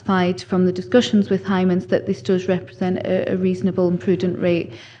satisfied from the discussions with Hymans that this does represent a reasonable and prudent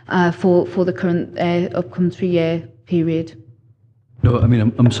rate for the current upcoming 3-year period. No, I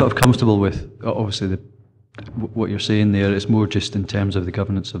mean, I'm sort of comfortable with, obviously, what you're saying there. It's more just in terms of the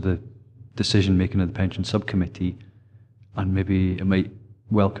governance of the decision-making of the pension subcommittee, and maybe it might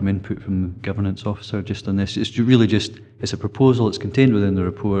welcome input from the governance officer just on this. It's really just, it's a proposal, it's contained within the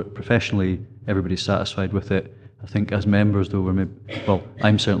report. Professionally, everybody's satisfied with it. I think as members, though,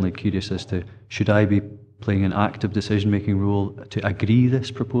 I'm certainly curious as to, should I be playing an active decision-making role to agree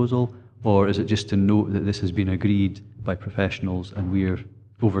this proposal, or is it just to note that this has been agreed by professionals and we're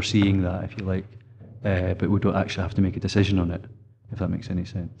overseeing that, if you like, but we don't actually have to make a decision on it, if that makes any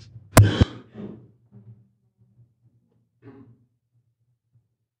sense.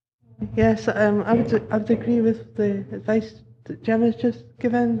 Yes, I would agree with the advice that Gemma's just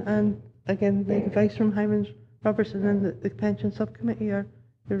given, and again the advice from Hymans Robertson and the pension subcommittee are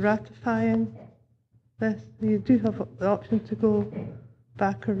ratifying this. You do have the option to go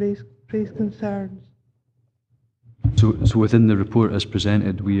back or raise concerns. So within the report as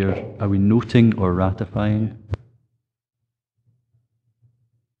presented, are we noting or ratifying?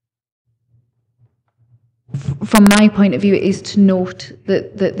 From my point of view, it is to note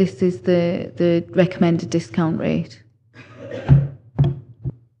that this is the recommended discount rate.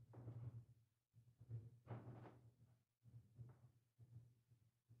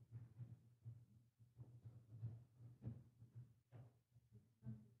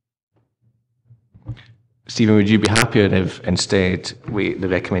 Stephen, would you be happier if instead the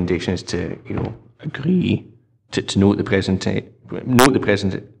recommendation is to agree to note the presentation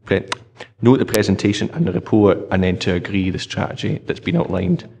and the report, and then to agree the strategy that's been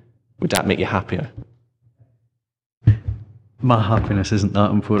outlined? Would that make you happier? My happiness isn't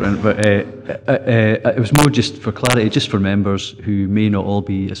that important, but it was more just for clarity, just for members who may not all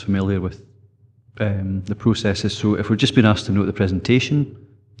be as familiar with the processes. So if we're just being asked to note the presentation,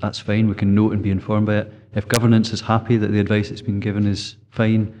 that's fine, we can note and be informed by it. If governance is happy that the advice that's been given is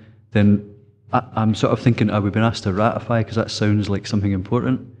fine, then I'm sort of thinking, are we being asked to ratify, because that sounds like something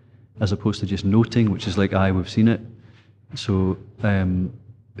important, as opposed to just noting, which is like, aye, we've seen it. So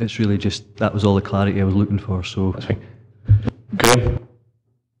it's really just, that was all the clarity I was looking for. So that's fine. Graham?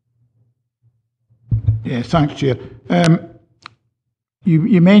 Yeah, thanks, Chair.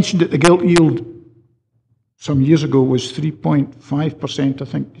 You mentioned that the gilt yield some years ago was 3.5%, I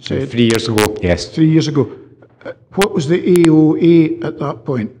think you said. 3 years ago, yes. 3 years ago. What was the AOA at that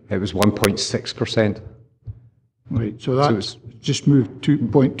point? It was 1.6%. Right, so that's just moved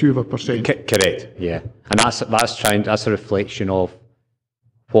 2.2%. Correct, yeah. And that's a reflection of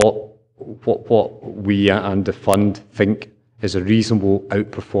what we and the fund think is a reasonable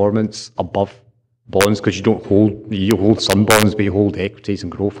outperformance above bonds, because you hold some bonds, but you hold equities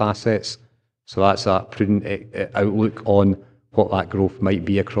and growth assets. So that's a prudent outlook on what that growth might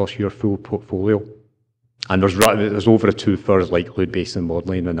be across your full portfolio. And there's over a 2/3 likelihood based on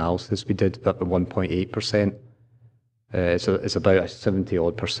modelling analysis we did at 1.8%. It's about a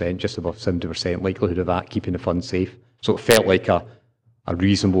 70-odd%, just above 70% likelihood of that keeping the fund safe. So it felt like a a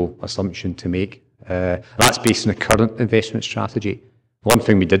reasonable assumption to make. That's based on the current investment strategy. One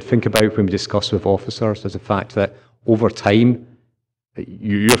thing we did think about when we discussed with officers is the fact that over time,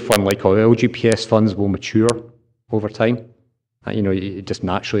 your fund, like all LGPS funds, will mature over time. It just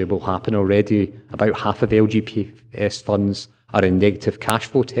naturally will happen already. About half of the LGPS funds are in negative cash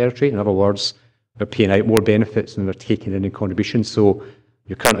flow territory. In other words, they're paying out more benefits than they're taking in contributions. So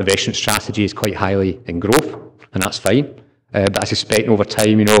your current investment strategy is quite highly in growth, and that's fine. But I suspect over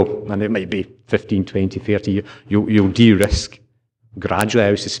time, and it might be 15, 20, 30, you'll de-risk gradually,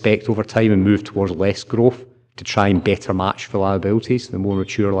 I would suspect, over time and move towards less growth to try and better match for liabilities, the more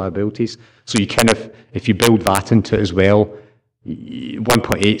mature liabilities. So you if you build that into it as well,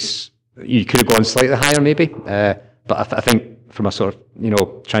 1.8's, you could have gone slightly higher maybe, but I think from a sort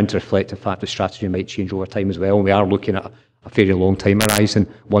of, trying to reflect the fact the strategy might change over time as well, and we are looking at a fairly long time horizon,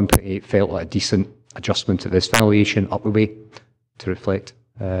 1.8 felt like a decent adjustment to this valuation up the way to reflect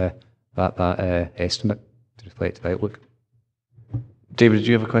that estimate, to reflect the outlook. David, did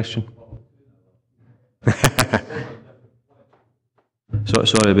you have a question?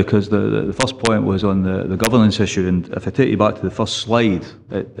 Sorry, because the first point was on the governance issue, and if I take you back to the first slide,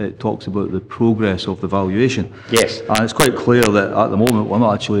 it talks about the progress of the valuation. Yes. And it's quite clear that at the moment we're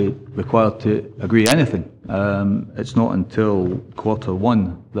not actually required to agree anything. It's not until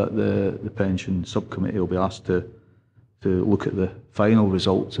Q1 that the pension subcommittee will be asked to look at the final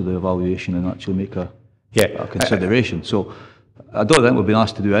results of the evaluation and actually make a consideration. So I don't think we've been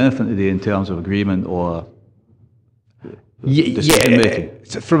asked to do anything today in terms of agreement or decision making.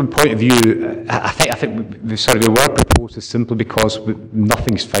 From a point of view, I think the word proposed is simply because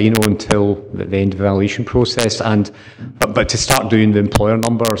nothing's final until the end of the evaluation process, but to start doing the employer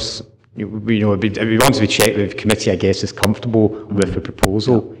numbers, we want to be checked that the committee, I guess, is comfortable with the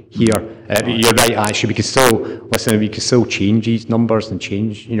proposal here. You're right, actually, we can still change these numbers and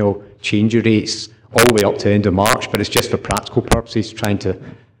change your rates all the way up to the end of March, but it's just for practical purposes, trying to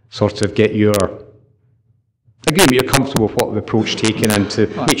sort of get your agreement, you're comfortable with what the approach taken and to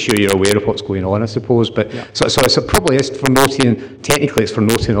make sure you're aware of what's going on, I suppose. But so it probably is for noting, technically it's for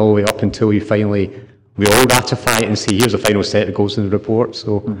noting all the way up until we all ratify it and say, here's the final set that goes in the report.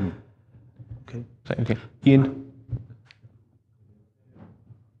 So, Okay. Ian?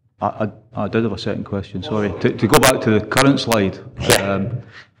 I did have a second question, sorry. To go back to the current slide,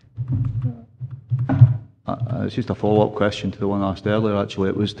 it's just a follow-up question to the one asked earlier, actually.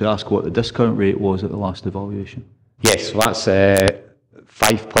 It was to ask what the discount rate was at the last evaluation. Yes, well, that's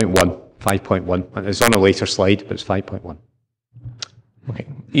 5.1. 5.1. It's on a later slide, but it's 5.1. Okay.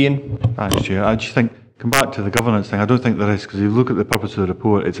 Ian? Thanks, Chair. I just think, come back to the governance thing, I don't think there is, because if you look at the purpose of the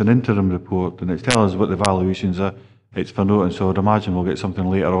report, it's an interim report, and it's telling us what the valuations are. It's for noting, so I'd imagine we'll get something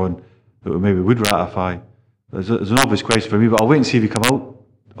later on that we maybe would ratify. There's an obvious question for me, but I'll wait and see if you come out,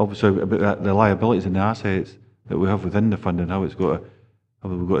 obviously, about the liabilities and the assets that we have within the fund and how we've got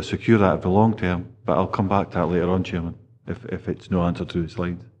to secure that for the long term. But I'll come back to that later on, Chairman, if it's no answer to the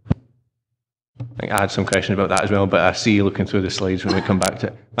slides. I think I had some question about that as well, but I see you looking through the slides when we come back to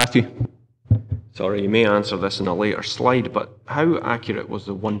it. Matthew? Sorry, you may answer this in a later slide, but how accurate was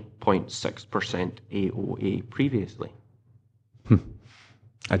the 1.6% AOA previously?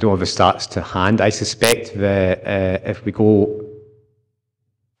 I don't have the stats to hand. I suspect that if we go,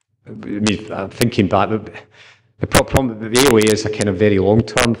 I'm thinking back, the problem, the AOA is a kind of very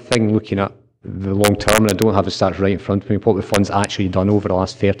long-term thing, looking at the long term, and I don't have the stats right in front of me, what the fund's actually done over the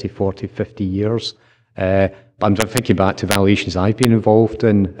last 30, 40, 50 years. But I'm thinking back to valuations I've been involved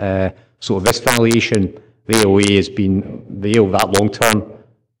in. So this valuation, the AOA has been, that long-term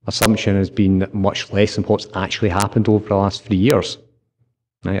assumption has been much less than what's actually happened over the last 3 years.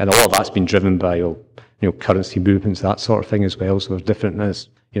 Right? And a lot of that's been driven by currency movements, that sort of thing as well. So there's different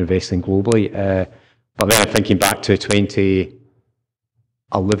investing globally. But then I'm thinking back to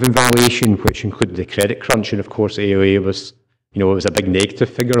 2011 valuation, which included the credit crunch, and of course AOA was, it was a big negative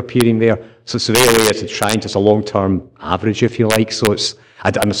figure appearing there. So the AOA is it's a long-term average, if you like. So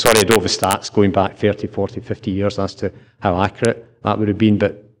I'm sorry, I don't have the stats going back 30, 40, 50 years as to how accurate that would have been.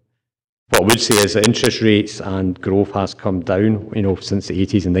 But what I would say is that interest rates and growth has come down, since the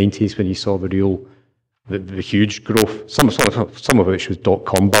 80s and 90s when you saw the huge growth, some of which was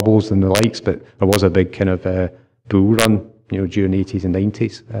dot-com bubbles and the likes, but there was a big kind of bull run, during the 80s and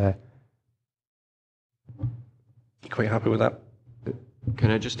 90s. You quite happy with that?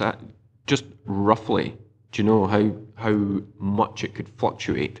 Can I just add, just roughly, do you know how much it could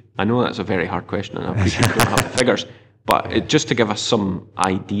fluctuate? I know that's a very hard question, and I appreciate you don't have the figures, but just to give us some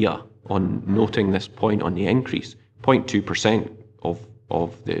idea on noting this point on the increase, 0.2% of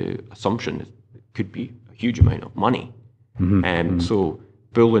the assumption could be a huge amount of money. So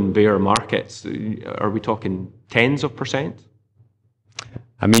bull and bear markets, are we talking tens of percent?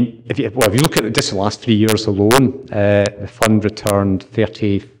 I mean, if you look at just the last 3 years alone, the fund returned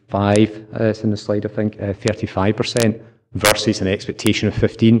 35, it's in the slide I think, 35% versus an expectation of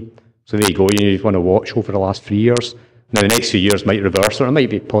 15. So there you go, you want to watch over the last 3 years. Now the next few years might reverse or it might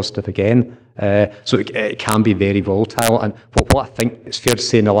be positive again. So it can be very volatile. And what I think it's fair to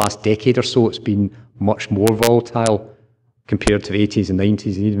say in the last decade or so, it's been much more volatile compared to the 80s and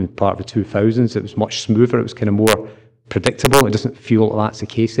 90s and even part of the 2000s. It was much smoother, it was kind of more predictable. It doesn't feel like that's the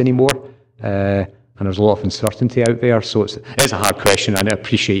case anymore. And there's a lot of uncertainty out there. So it's a hard question, and I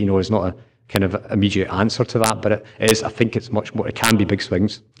appreciate, it's not a kind of immediate answer to that, but it is, I think it's much more, it can be big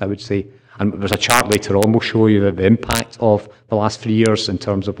swings, I would say. And there's a chart later on, we'll show you the impact of the last 3 years in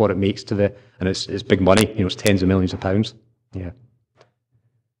terms of what it makes to and it's big money, it's tens of millions of pounds. Yeah.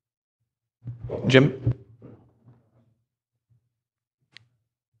 Jim?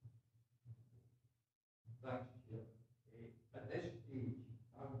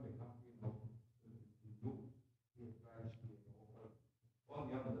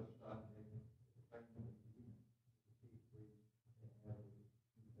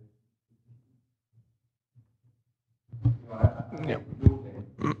 Yeah.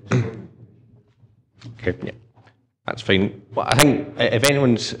 Okay, yeah, that's fine. Well, I think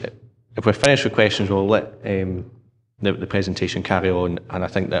if we're finished with questions, we'll let the presentation carry on, and I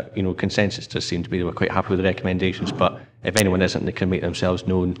think that consensus does seem to be that we're quite happy with the recommendations, but if anyone isn't, they can make themselves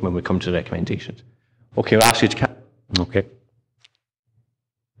known when we come to the recommendations. Okay, I'll ask you to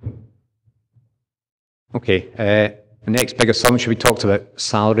Okay, the next big assumption, we talked about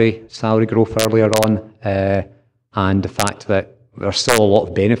salary growth earlier on, and the fact that there are still a lot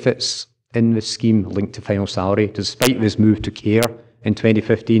of benefits in the scheme linked to final salary. Despite this move to care in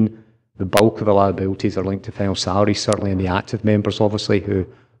 2015, the bulk of the liabilities are linked to final salary, certainly in the active members, obviously, who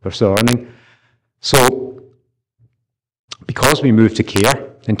are still earning. So, because we moved to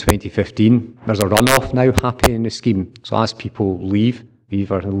care in 2015, there's a runoff now happening in the scheme. So as people leave,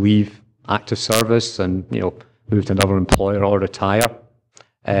 either leave active service and move to another employer or retire,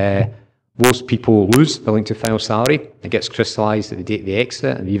 most people lose the link to final salary. It gets crystallised at the date they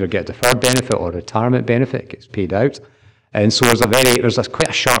exit, and either get a deferred benefit or a retirement benefit. It gets paid out, and so there's quite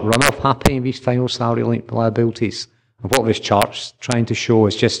a sharp runoff happening in these final salary linked liabilities. And what this chart's trying to show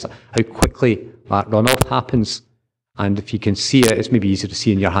is just how quickly that runoff happens. And if you can see it, it's maybe easier to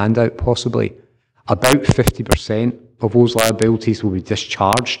see in your handout possibly. About 50% of those liabilities will be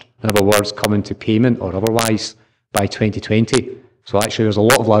discharged, in other words, come into payment or otherwise by 2020. So actually there's a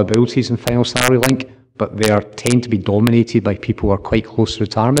lot of liabilities in final salary link, but they tend to be dominated by people who are quite close to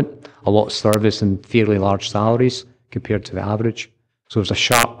retirement, a lot of service and fairly large salaries compared to the average. So there's a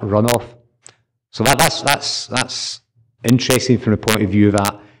sharp runoff. So that's interesting from the point of view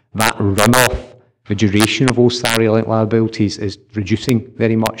that runoff, the duration of those salary linked liabilities is reducing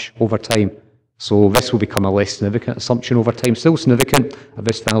very much over time. So this will become a less significant assumption over time. Still significant at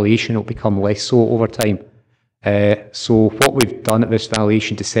this valuation, it will become less so over time. So what we've done at this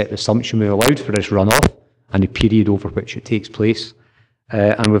valuation to set the assumption, we allowed for this runoff and the period over which it takes place.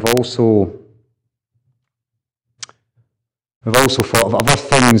 And we've also thought of other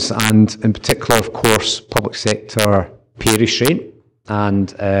things, and in particular, of course, public sector pay restraint, and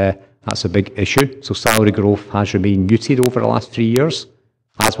that's a big issue. So salary growth has remained muted over the last 3 years,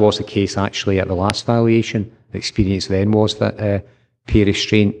 as was the case actually at the last valuation. The experience then was that pay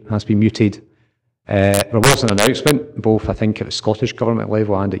restraint has been muted. There was an announcement, both I think at the Scottish Government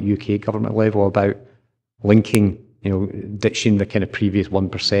level and at UK Government level, about linking, ditching the kind of previous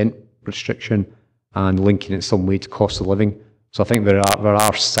 1% restriction and linking it in some way to cost of living. So I think there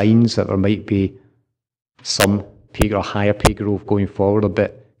are signs that there might be some higher pay growth going forward a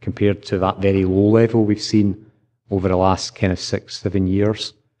bit compared to that very low level we've seen over the last kind of 6-7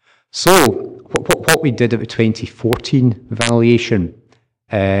 years. So what we did at the 2014 valuation,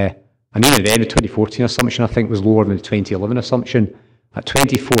 and even then the 2014 assumption I think was lower than the 2011 assumption. At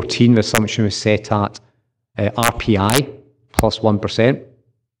 2014 the assumption was set at RPI plus 1%.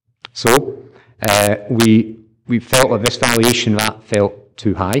 So we felt that this valuation that felt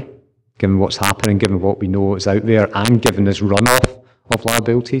too high, given what's happening, given what we know is out there, and given this runoff of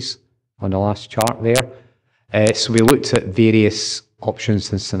liabilities on the last chart there. So we looked at various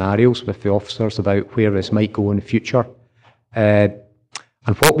options and scenarios with the officers about where this might go in the future.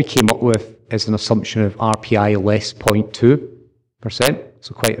 And what we came up with is an assumption of RPI less 0.2%,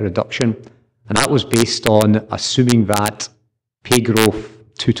 so quite a reduction. And that was based on assuming that pay growth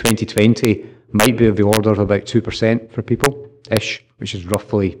to 2020 might be of the order of about 2% for people-ish, which is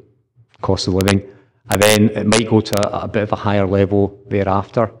roughly cost of living. and then it might go to a bit of a higher level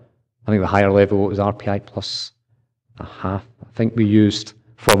thereafter. I think the higher level was RPI plus a half, I think we used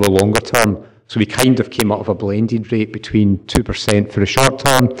for the longer term. So we kind of came up with a blended rate between 2% for the short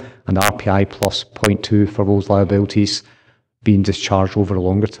term and RPI plus 0.2 for those liabilities being discharged over the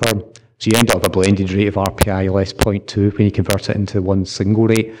longer term. So you end up with a blended rate of RPI less 0.2 when you convert it into one single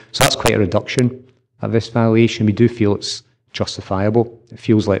rate. So that's quite a reduction at this valuation. We do feel it's justifiable. It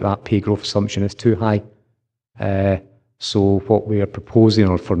feels like that pay growth assumption is too high. So what we are proposing,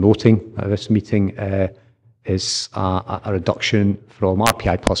 or for noting at this meeting, is a reduction from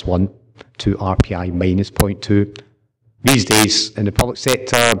RPI plus 1 to RPI minus 0.2. These days in the public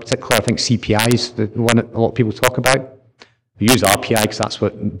sector, particularly I think CPI is the one that a lot of people talk about. We use RPI because that's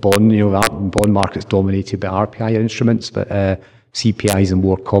what bond market's dominated by RPI instruments, but CPI is in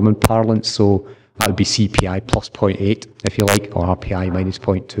more common parlance, so that would be CPI plus 0.8, if you like, or RPI minus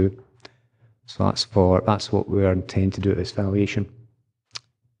 0.2. So that's what we intend to do at this valuation.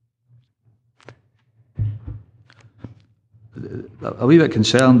 A wee bit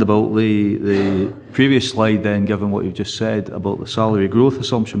concerned about the previous slide then, given what you've just said about the salary growth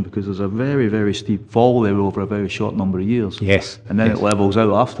assumption, because there's a very, very steep fall there over a very short number of years. Yes. And then it levels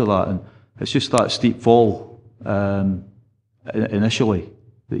out after that. And it's just that steep fall initially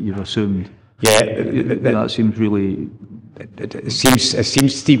that you've assumed. Yeah. That seems really... It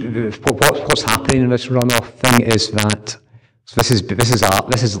seems steep. What's happening in this runoff thing is that this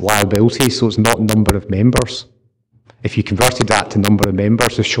is liability, so it's not number of members. If you converted that to number of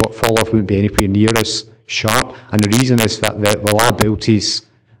members, the shortfall wouldn't be anywhere near as sharp. And the reason is that the liabilities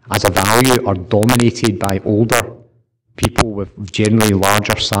as a value are dominated by older people with generally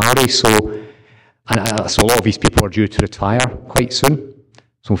larger salaries. So a lot of these people are due to retire quite soon.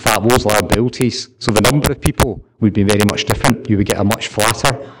 So in fact, those liabilities, so the number of people would be very much different. You would get a much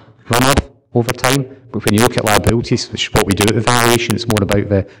flatter runoff over time. But when you look at liabilities, which is what we do at the valuation, it's more about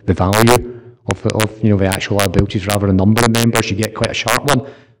the value of the actual liabilities rather than number of members. You get quite a sharp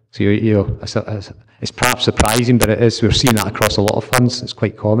one. So it's perhaps surprising, but it is. We're seeing that across a lot of funds. It's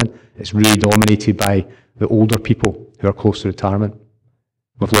quite common. It's really dominated by the older people who are close to retirement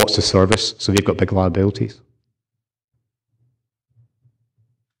with lots of service, so they've got big liabilities.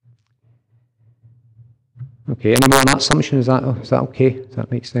 Okay, any more on that assumption? Is that okay? Does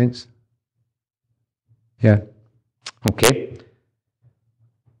that make sense? Yeah. Okay.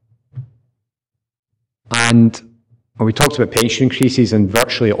 And when we talked about pension increases, and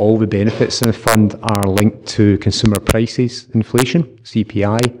virtually all the benefits in the fund are linked to consumer prices inflation,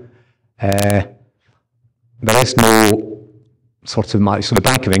 CPI. There is no sort of so the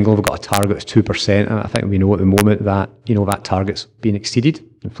Bank of England have got a target of 2%, and I think we know at the moment that that target's been exceeded.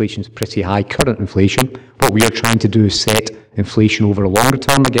 Inflation's pretty high, current inflation. What we are trying to do is set inflation over a longer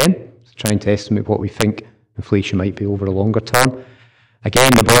term again, trying to estimate what we think inflation might be over a longer term.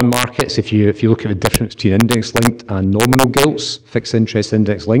 Again, the bond markets, if you look at the difference between index-linked and nominal gilts, fixed interest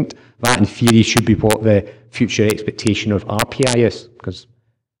index-linked, that in theory should be what the future expectation of RPI is, because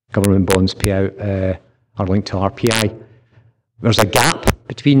government bonds pay out are linked to RPI. There's a gap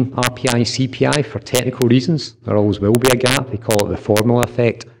between RPI and CPI for technical reasons. There always will be a gap. They call it the formula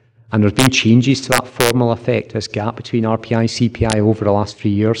effect. And there's been changes to that formula effect, this gap between RPI and CPI over the last 3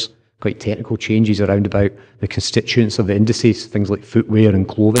 years. Quite technical changes around about the constituents of the indices, things like footwear and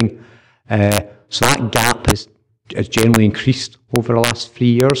clothing. So that gap has generally increased over the last 3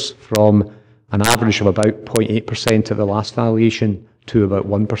 years from an average of about 0.8% at the last valuation to about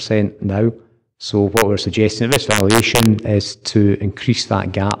 1% now. So what we're suggesting at this valuation is to increase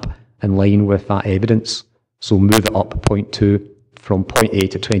that gap in line with that evidence. So move it up 0.2 from 0.8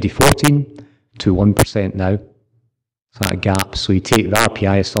 to 2014 to 1% now. So that gap. So you take the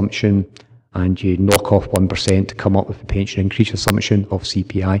RPI assumption and you knock off 1% to come up with the pension increase assumption of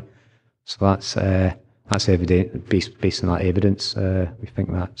CPI. So that's evident based on that evidence. We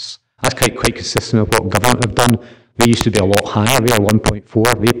think that's quite consistent with what government have done. They used to be a lot higher. They are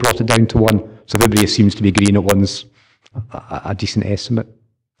 1.4. They brought it down to 1. So everybody seems to be agreeing that 1's a decent estimate.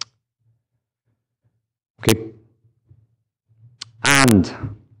 Okay.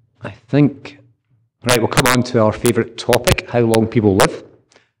 And I think, right, we'll come on to our favourite topic, how long people live.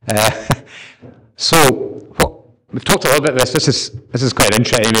 We've talked a little bit about this. This is quite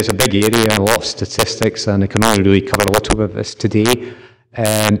interesting. It's a big area, a lot of statistics, and I can only really cover a little bit of this today.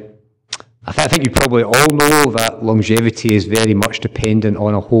 I think you probably all know that longevity is very much dependent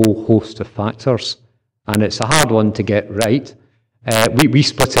on a whole host of factors, and it's a hard one to get right. We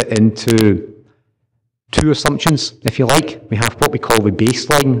split it into two assumptions, if you like. We have what we call the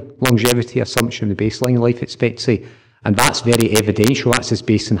baseline longevity assumption, the baseline life expectancy, And that's very evidential. That's just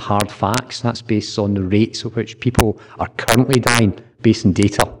based on hard facts. That's based on the rates at which people are currently dying, based on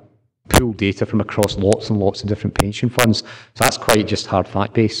data, pooled data from across lots and lots of different pension funds. So that's quite just hard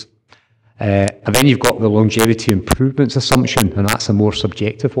fact based. And then you've got the longevity improvements assumption, and that's a more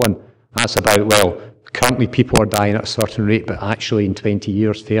subjective one. That's about, well, currently people are dying at a certain rate, but actually in 20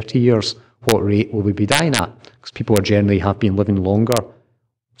 years, 30 years, what rate will we be dying at? Because people are generally have been living longer,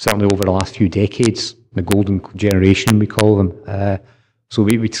 certainly over the last few decades, the golden generation we call them. So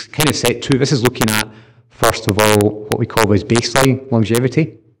we kind of set two. This is looking at, first of all, what we call as baseline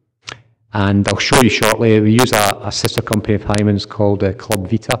longevity. And I'll show you shortly, we use a sister company of Hyman's called Club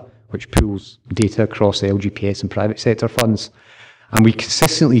Vita, which pools data across LGPS and private sector funds. And we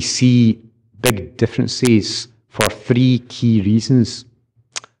consistently see big differences for three key reasons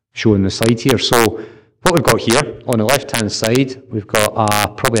shown in the slide here. So what we've got here, on the left-hand side, we've got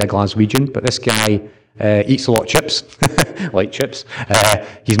probably a Glaswegian, but this guy eats a lot of chips, like chips.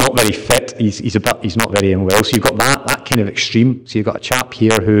 He's not very fit, he's not very unwell. So you've got that kind of extreme. So you've got a chap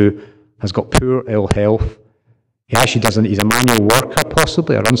here who has got poor ill health. He actually he's a manual worker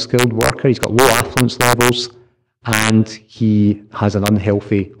possibly, or unskilled worker. He's got low affluence levels, and he has an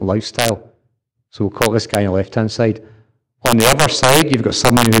unhealthy lifestyle. So we'll call this guy on the left-hand side. On the other side, you've got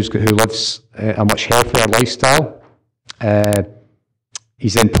someone who lives a much healthier lifestyle.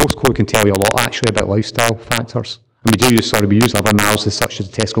 He's in postcode, can tell you a lot actually about lifestyle factors. And we use other analysis such as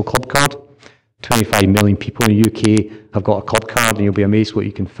the Tesco Club Card. 25 million people in the UK have got a club card, and you'll be amazed what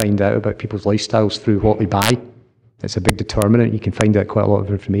you can find out about people's lifestyles through what they buy. It's a big determinant. You can find out quite a lot of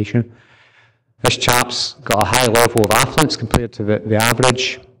information. This chap's got a high level of affluence compared to the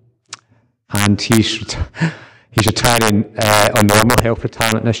average, and he's retiring on normal health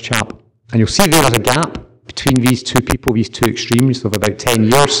retirement, this chap. And you'll see there's a gap between these two people, these two extremes of about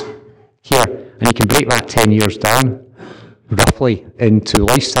 10 years here. And you can break that 10 years down roughly into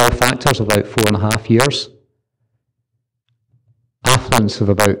lifestyle factors of about 4.5 years, affluence of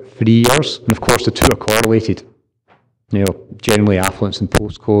about 3 years, and of course the two are correlated. You know, generally affluence and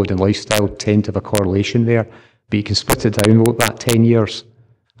postcode and lifestyle tend to have a correlation there, but you can split it down about that 10 years.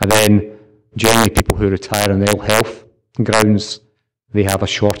 And then generally people who retire on ill health grounds, they have a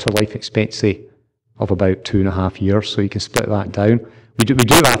shorter life expectancy of about 2.5 years, so you can split that down.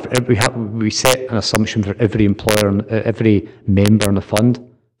 We set an assumption for every employer and every member in the fund.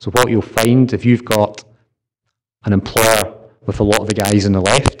 So what you'll find, if you've got an employer with a lot of the guys on the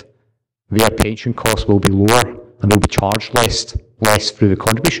left, their pension costs will be lower, and they'll be charged less through the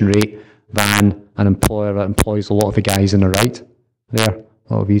contribution rate than an employer that employs a lot of the guys on the right there,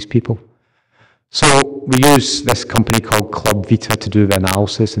 a lot of these people. So we use this company called Club Vita to do the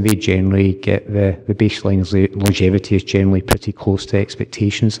analysis, and they generally get the baseline longevity is generally pretty close to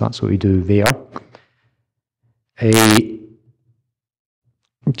expectations. That's what we do there.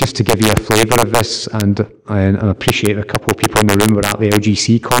 Just to give you a flavour of this, and I appreciate a couple of people in the room were at the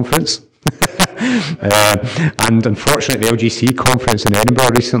LGC conference. And unfortunately, at the LGC conference in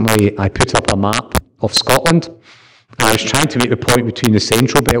Edinburgh recently, I put up a map of Scotland. And I was trying to make the point between the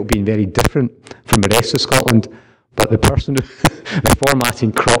central belt being very different from the rest of Scotland, but the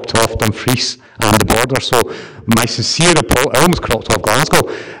formatting cropped off Dumfries and the border. So my sincere apology, I almost cropped off Glasgow,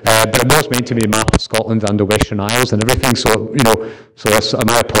 but it was meant to be a map of Scotland and the Western Isles and everything. So so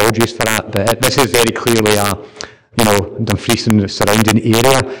my apologies for that. But this is very clearly Dumfries and the surrounding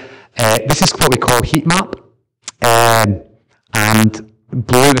area. This is what we call a heat map, and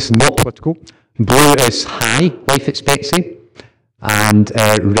blue. This is not political. Blue is high life expectancy, and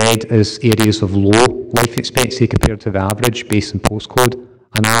red is areas of low life expectancy compared to the average based on postcode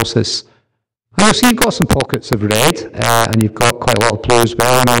analysis. And you'll see you've got some pockets of red, and you've got quite a lot of blue as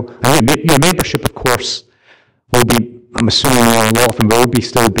well. And your membership, of course, will be, I'm assuming a lot of them will be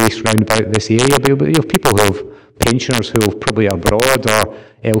still based around about this area, but you have people who have pensioners who are probably abroad or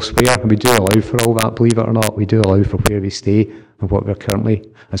elsewhere, and we do allow for all that, believe it or not. We do allow for where they stay and what we're currently,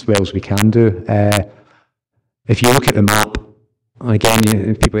 as well as we can do. If you look at the map,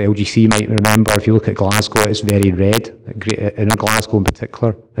 again, people at LGC might remember, if you look at Glasgow, it's very red. In Glasgow in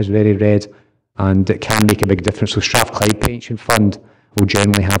particular, it's very red, and it can make a big difference. So Strathclyde Pension Fund will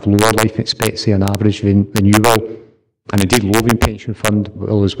generally have lower life expectancy on average than you will, and indeed Lothian Pension Fund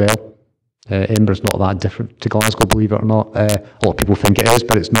will as well. Edinburgh's not that different to Glasgow, believe it or not. A lot of people think it is,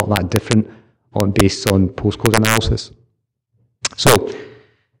 but it's not that different based on postcode analysis. So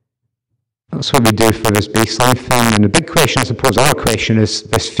that's what we do for this baseline thing. And the big question, I suppose, our question is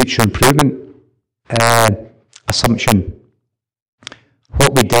this future improvement assumption.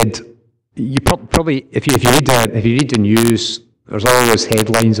 What we did, you probably, if you read the news, there's always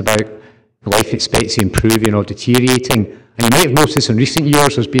headlines about life expectancy improving or deteriorating. And you might have noticed in recent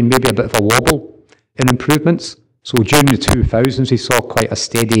years there's been maybe a bit of a wobble in improvements. So during the 2000s we saw quite a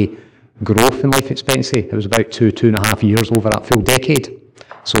steady growth in life expectancy. It was about 2.5 years over that full decade.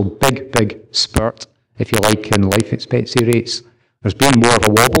 So big spurt, if you like, in life expectancy rates. There's been more of a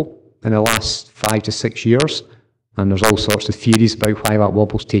wobble in the last 5 to 6 years, and there's all sorts of theories about why that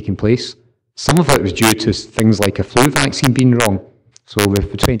wobble's taking place. Some of it was due to things like a flu vaccine being wrong. So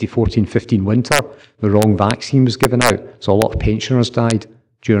with the 2014-15 winter, the wrong vaccine was given out, so a lot of pensioners died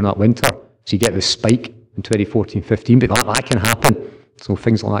during that winter. So you get this spike in 2014-15, but that can happen. So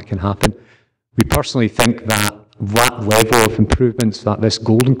things like that can happen. We personally think that level of improvements, that this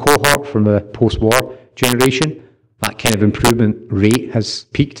golden cohort from the post-war generation, that kind of improvement rate has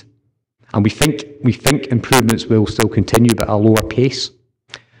peaked. And we think improvements will still continue, but at a lower pace.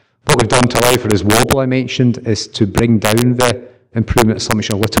 What we've done to allow for this wobble I mentioned is to bring down the improvement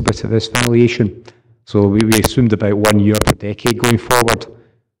assumption a little bit at this valuation. So we assumed about 1 year per decade going forward.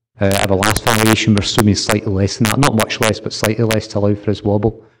 At the last valuation, we're assuming slightly less than that. Not much less, but slightly less to allow for this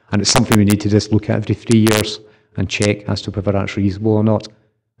wobble. And it's something we need to just look at every 3 years and check as to whether that's reasonable or not.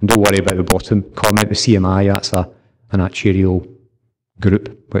 And don't worry about the bottom comment, the CMI, that's an actuarial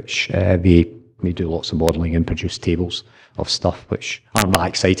group, which they do lots of modelling and produce tables of stuff which aren't that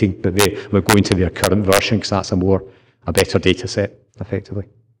exciting, but we're going to their current version because that's a better data set, effectively.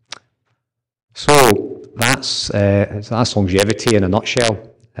 So that's longevity in a nutshell.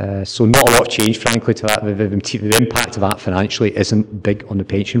 So not a lot of change, frankly, to that. The impact of that financially isn't big on the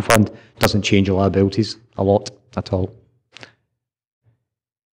pension fund. It doesn't change the liabilities a lot at all.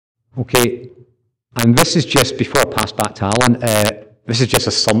 Okay, and this is just, before I pass back to Alan, this is just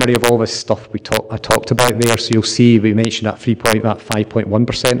a summary of all this stuff I talked about there. So you'll see we mentioned that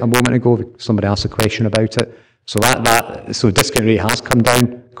 5.1% a moment ago. Somebody asked a question about it. So so discount rate has come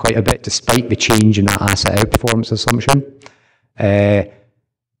down quite a bit despite the change in that asset outperformance assumption.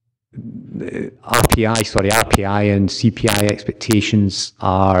 RPI and CPI expectations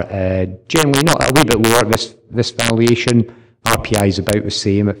are generally not a wee bit lower this valuation. RPI is about the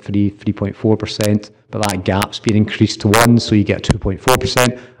same at 3.4%, but that gap's been increased to 1, so you get a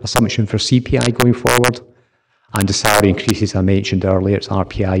 2.4% assumption for CPI going forward. And the salary increases I mentioned earlier, it's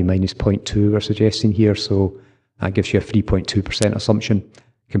RPI minus 0.2 we're suggesting here, so that gives you a 3.2% assumption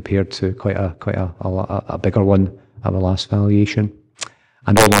compared to quite a bigger one at the last valuation.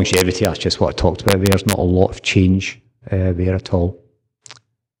 And on longevity, that's just what I talked about. There's not a lot of change there at all.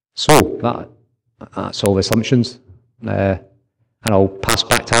 So that's all the assumptions. And I'll pass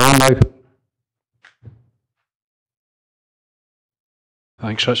back to Alan now.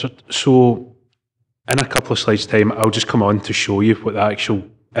 Thanks, Richard. So in a couple of slides' time, I'll just come on to show you what the actual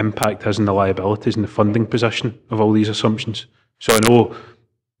impact is on the liabilities and the funding position of all these assumptions. So I know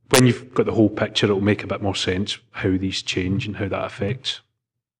when you've got the whole picture, it'll make a bit more sense how these change and how that affects.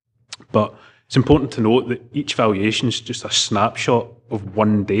 But it's important to note that each valuation is just a snapshot of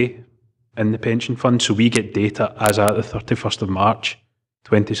 1 day in the pension fund. So we get data as at the 31st of March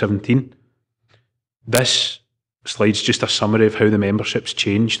 2017. This slide's just a summary of how the membership's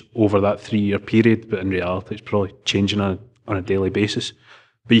changed over that 3-year period, but in reality it's probably changing on a daily basis.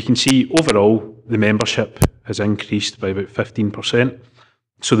 But you can see overall the membership has increased by about 15%.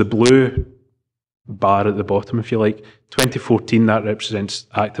 So the blue bar at the bottom, if you like, 2014, that represents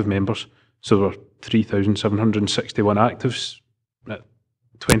active members. So there were 3,761 actives. At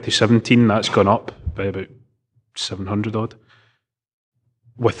 2017, that's gone up by about 700 odd.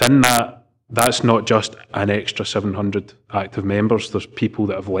 Within that, that's not just an extra 700 active members. There's people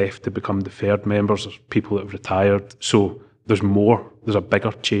that have left to become deferred members. There's people that have retired. So there's more. There's a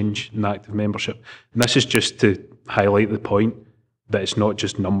bigger change in active membership. And this is just to highlight the point that it's not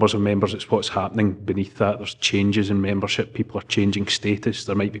just numbers of members, it's what's happening beneath that. There's changes in membership. People are changing status.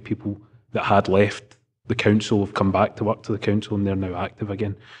 There might be people that had left the council have come back to work to the council and they're now active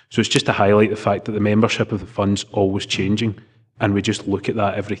again. So it's just to highlight the fact that the membership of the fund's always changing, and we just look at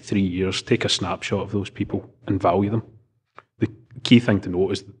that every 3 years, take a snapshot of those people and value them. The key thing to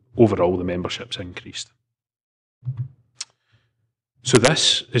note is that overall the membership's increased. So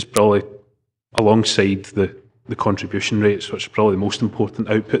this is probably, alongside the contribution rates, which is probably the most important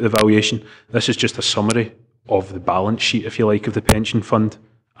output of the valuation, this is just a summary of the balance sheet, if you like, of the pension fund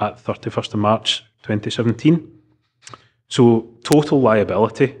at 31st of March 2017. So total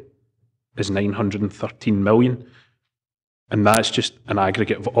liability is 913 million, and that's just an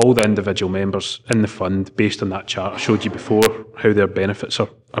aggregate of all the individual members in the fund based on that chart I showed you before, how their benefits are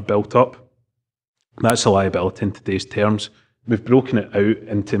built up. That's the liability in today's terms. We've broken it out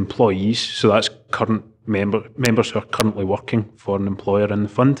into employees, so that's current members who are currently working for an employer in the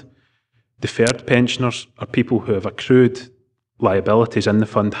fund. Deferred pensioners are people who have accrued liabilities in the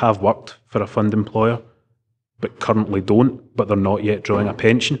fund, have worked for a fund employer, but currently don't, but they're not yet drawing a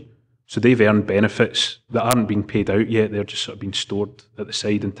pension. So they've earned benefits that aren't being paid out yet. They're just sort of being stored at the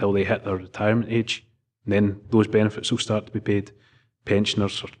side until they hit their retirement age. And then those benefits will start to be paid.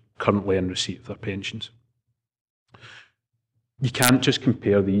 Pensioners are currently in receipt of their pensions. You can't just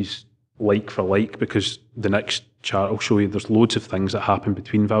compare these like for like, because the next chart will show you there's loads of things that happen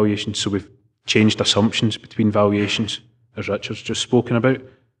between valuations. So we've changed assumptions between valuations, as Richard's just spoken about.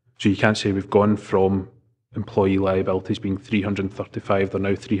 So you can't say we've gone from employee liabilities being 335, they're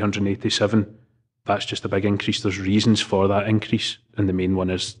now 387. That's just a big increase. There's reasons for that increase, and the main one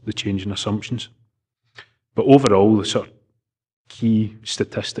is the change in assumptions. But overall, the sort of key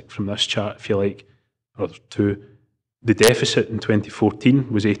statistic from this chart, if you like, or there's two, the deficit in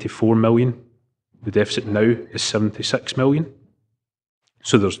 2014 was 84 million. The deficit now is 76 million.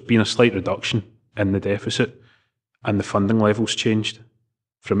 So there's been a slight reduction in the deficit, and the funding level's changed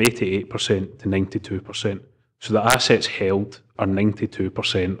from 88% to 92%. So the assets held are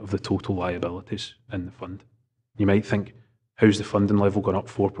 92% of the total liabilities in the fund. You might think, how's the funding level gone up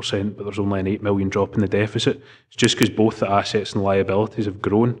 4%, but there's only an 8 million drop in the deficit? It's just because both the assets and liabilities have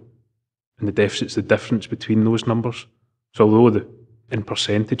grown, and the deficit's the difference between those numbers. So although in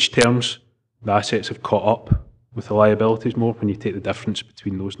percentage terms, the assets have caught up with the liabilities more, when you take the difference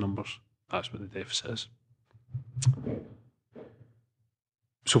between those numbers, that's what the deficit is.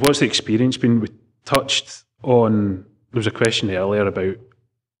 So what's the experience been? We touched on, there was a question earlier about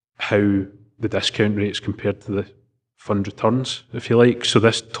how the discount rates compared to the fund returns, if you like. So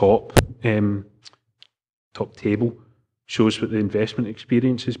this top table shows what the investment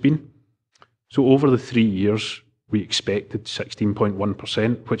experience has been. So over the 3 years, we expected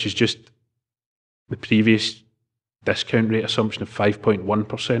 16.1%, which is just the previous discount rate assumption of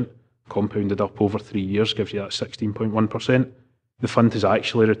 5.1%, compounded up over 3 years gives you that 16.1%. The fund has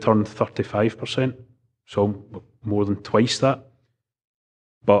actually returned 35%, so more than twice that.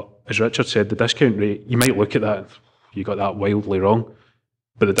 But as Richard said, the discount rate, you might look at that, you got that wildly wrong,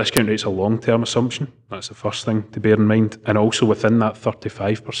 but the discount rate's a long-term assumption. That's the first thing to bear in mind. And also within that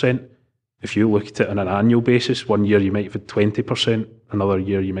 35%, if you look at it on an annual basis, 1 year you might have had 20%, another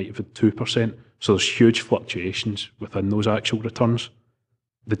year you might have had 2%. So there's huge fluctuations within those actual returns.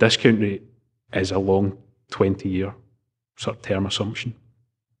 The discount rate is a long 20-year sort of term assumption.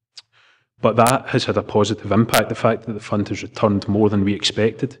 But that has had a positive impact, the fact that the fund has returned more than we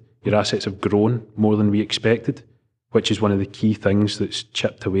expected. Your assets have grown more than we expected, which is one of the key things that's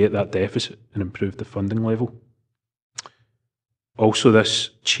chipped away at that deficit and improved the funding level. Also,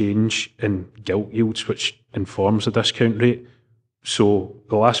 this change in gilt yields, which informs the discount rate. So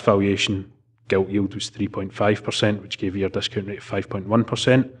the last valuation, gilt yield was 3.5%, which gave you a discount rate of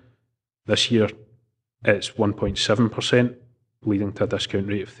 5.1%. This year, it's 1.7%, leading to a discount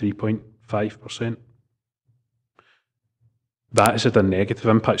rate of 3.5%. That has had a negative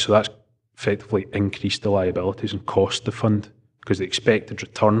impact, so that's effectively increased the liabilities and cost the fund, because the expected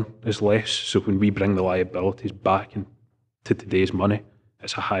return is less. So when we bring the liabilities back into today's money,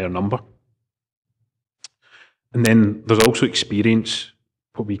 it's a higher number. And then there's also experience,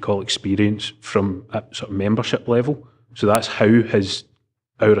 what we call experience from a sort of membership level. So that's how has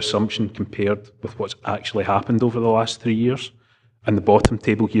our assumption compared with what's actually happened over the last 3 years. And the bottom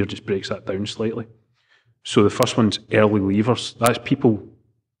table here just breaks that down slightly. So the first one's early leavers. That's people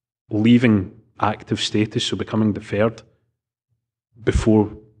leaving active status, so becoming deferred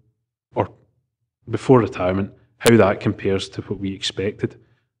before retirement, how that compares to what we expected.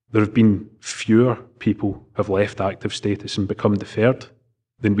 There have been fewer people have left active status and become deferred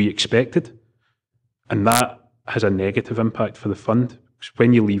than we expected. And that has a negative impact for the fund.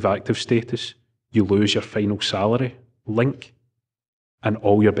 When you leave active status, you lose your final salary link, and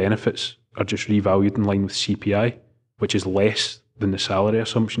all your benefits are just revalued in line with CPI, which is less than the salary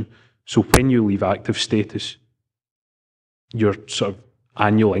assumption. So when you leave active status, your sort of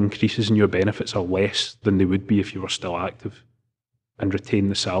annual increases in your benefits are less than they would be if you were still active and retain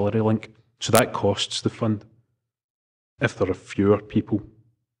the salary link. So that costs the fund if there are fewer people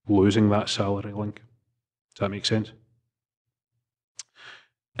losing that salary link. Does that make sense?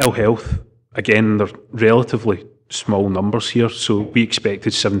 Ill health, again, they're relatively small numbers here. So we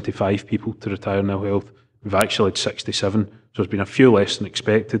expected 75 people to retire in ill health. We've actually had 67, so there's been a few less than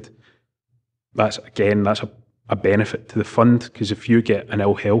expected. That's a benefit to the fund, because if you get an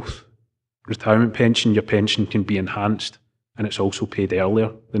ill health retirement pension, your pension can be enhanced, and it's also paid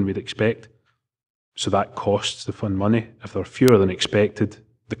earlier than we'd expect. So that costs the fund money. If there are fewer than expected,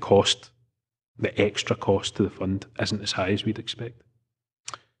 the extra cost to the fund isn't as high as we'd expect.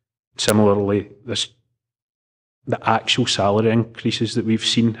 similarly, the actual salary increases that we've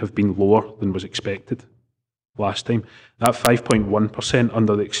seen have been lower than was expected last time. That 5.1%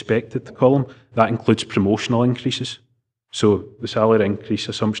 under the expected column, that includes promotional increases. So the salary increase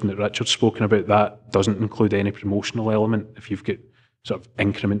assumption that Richard's spoken about, that doesn't include any promotional element. If you've got sort of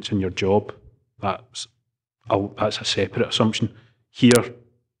increments in your job, that's a separate assumption. Here,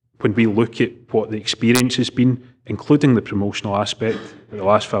 when we look at what the experience has been, including the promotional aspect, at the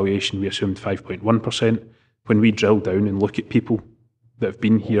last valuation we assumed 5.1%. When we drill down and look at people that have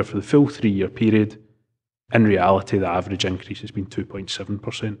been here for the full 3-year period, in reality the average increase has been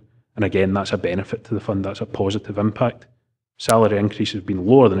 2.7%. And again, that's a benefit to the fund, that's a positive impact. Salary increase has been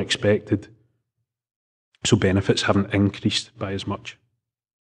lower than expected, so benefits haven't increased by as much.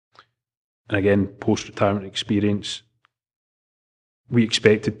 And again, post-retirement experience, we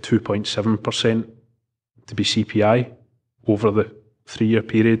expected 2.7% to be CPI over the 3-year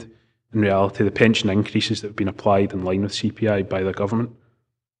period. In reality, the pension increases that have been applied in line with CPI by the government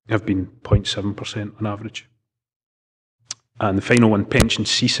have been 0.7% on average. And the final one, pension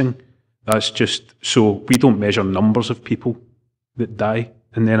ceasing, that's just, so we don't measure numbers of people that die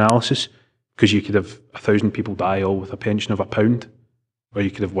in the analysis, because you could have 1,000 people die all with a pension of £1, or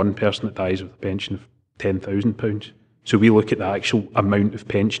you could have one person that dies with a pension of £10,000. So we look at the actual amount of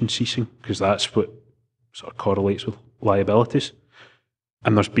pension ceasing, because that's what sort of correlates with liabilities.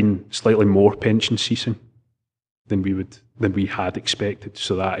 And there's been slightly more pension ceasing than we had expected.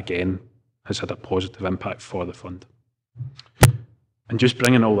 So that again has had a positive impact for the fund. And just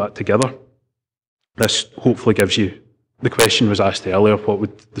bringing all that together, this hopefully gives you, the question was asked earlier, what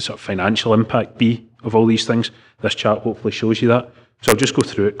would the sort of financial impact be of all these things? This chart hopefully shows you that. So I'll just go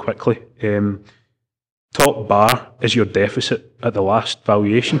through it quickly. Top bar is your deficit at the last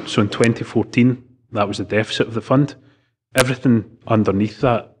valuation. So in 2014, that was the deficit of the fund. Everything underneath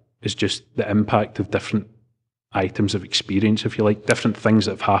that is just the impact of different items of experience, if you like, different things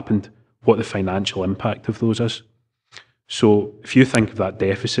that have happened, what the financial impact of those is. So if you think of that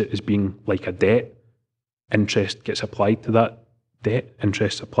deficit as being like a debt, interest gets applied to that debt,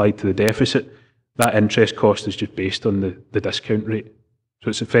 interest applied to the deficit, that interest cost is just based on the discount rate. So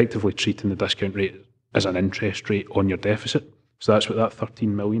it's effectively treating the discount rate as an interest rate on your deficit. So that's what that £13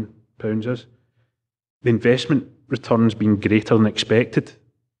 million is. The investment returns being greater than expected.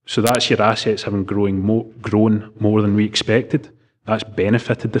 So that's your assets having grown more than we expected. That's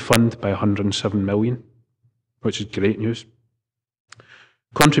benefited the fund by £107 million, which is great news.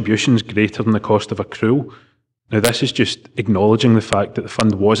 Contributions greater than the cost of accrual. Now this is just acknowledging the fact that the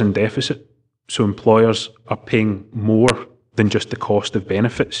fund was in deficit. So employers are paying more than just the cost of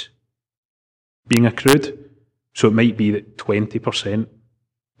benefits being accrued. So it might be that 20%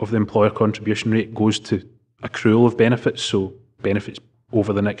 of the employer contribution rate goes to accrual of benefits, so benefits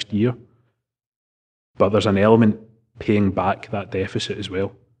over the next year. But there's an element paying back that deficit as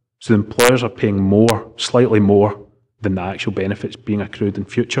well. So the employers are paying more, slightly more, than the actual benefits being accrued in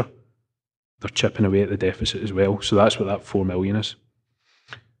future. They're chipping away at the deficit as well. So that's what that £4 million is.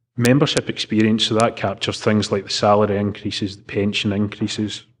 Membership experience, so that captures things like the salary increases, the pension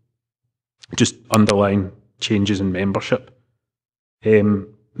increases, just underlying changes in membership.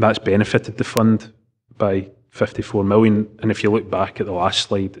 That's benefited the fund by £54 million. And if you look back at the last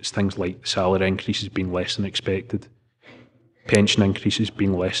slide, it's things like the salary increases being less than expected, pension increases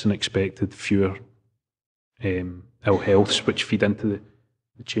being less than expected, fewer ill healths, which feed into the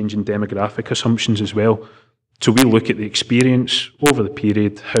change in demographic assumptions as well. So we look at the experience over the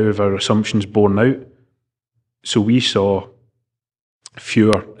period, how have our assumptions borne out. So we saw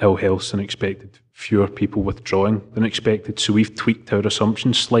fewer ill healths than expected, fewer people withdrawing than expected. So we've tweaked our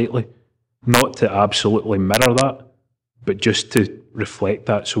assumptions slightly, not to absolutely mirror that, but just to reflect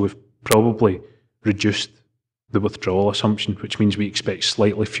that. So we've probably reduced the withdrawal assumption, which means we expect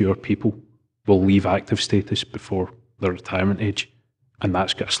slightly fewer people will leave active status before their retirement age, and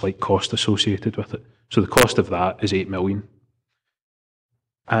that's got a slight cost associated with it. So the cost of that is £8 million.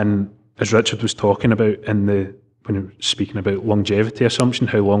 And as Richard was talking about when he was speaking about longevity assumption,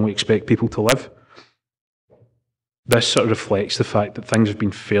 how long we expect people to live, this sort of reflects the fact that things have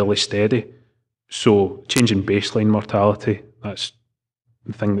been fairly steady. So change in baseline mortality, that's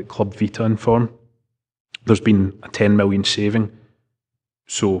the thing that Club Vita inform. There's been a £10 million saving.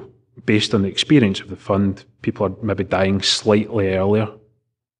 So based on the experience of the fund, people are maybe dying slightly earlier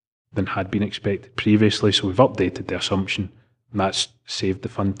than had been expected previously. So we've updated the assumption, and that's saved the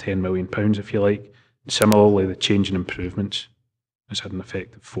fund £10 million, if you like. Similarly, the change in improvements has had an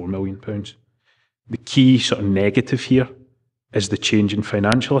effect of £4 million. The key sort of negative here is the change in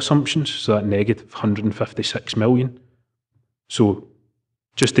financial assumptions, so that negative £156 million. So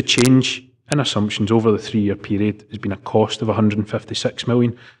Just the change in assumptions over the 3-year period has been a cost of 156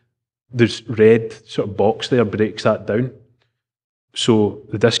 million. There's red sort of box there breaks that down. So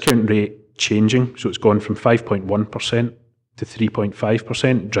the discount rate changing, so it's gone from 5.1% to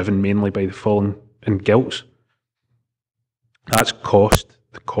 3.5%, driven mainly by the falling in gilts. That's cost.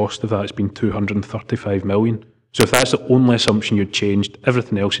 The cost of that has been 235 million. So if that's the only assumption you'd changed,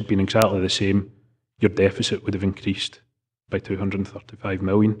 everything else had been exactly the same, your deficit would have increased by 235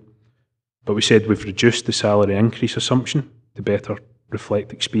 million. But we said we've reduced the salary increase assumption to better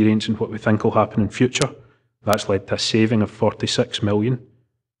reflect experience and what we think will happen in future. That's led to a saving of 46 million.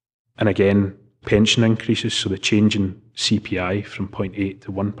 And again, pension increases, so the change in CPI from 0.8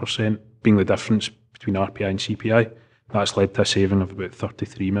 to 1% being the difference between RPI and CPI, that's led to a saving of about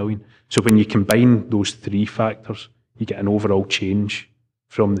 33 million. So when you combine those three factors, you get an overall change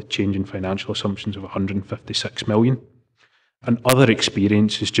from the change in financial assumptions of 156 million. And other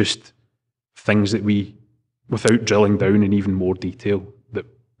experience is just things that we, without drilling down in even more detail, that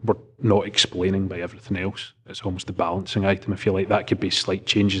we're not explaining by everything else. It's almost a balancing item. I feel like that could be slight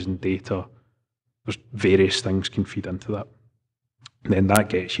changes in data. There's various things can feed into that. And then that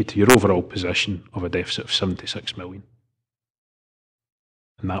gets you to your overall position of a deficit of 76 million.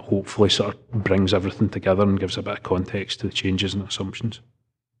 And that hopefully sort of brings everything together and gives a bit of context to the changes and assumptions.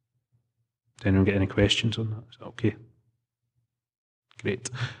 Does anyone get any questions on that? Is that okay?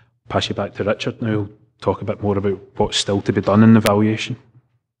 Great. Pass you back to Richard now. We'll talk a bit more about what's still to be done in the valuation.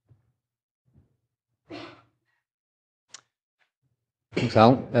 Thanks,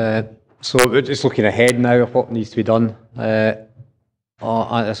 Alan. So we're just looking ahead now of what needs to be done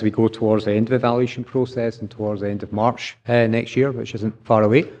as we go towards the end of the valuation process and towards the end of March next year, which isn't far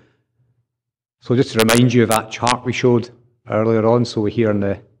away. So just to remind you of that chart we showed earlier on, so we're here in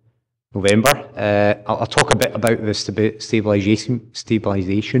the November. I'll talk a bit about the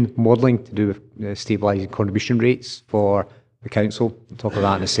stabilisation modelling to do with stabilising contribution rates for the council. We'll talk about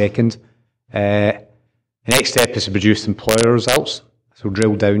that in a second. The next step is to produce employer results. So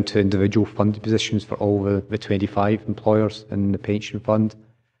drill down to individual funded positions for all the 25 employers in the pension fund.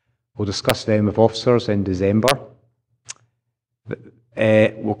 We'll discuss them with officers in December.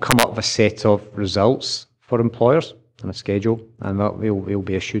 We'll come up with a set of results for employers and a schedule, and that will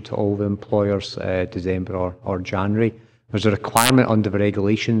be issued to all the employers December or January. There's a requirement under the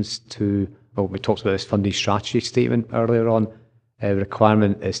regulations to, well, we talked about this funding strategy statement earlier on. The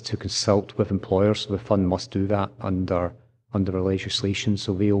requirement is to consult with employers, so the fund must do that under the legislation,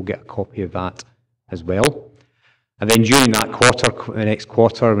 so they'll get a copy of that as well. And then during that quarter, the next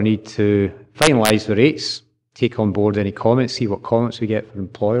quarter, we need to finalise the rates, take on board any comments, see what comments we get from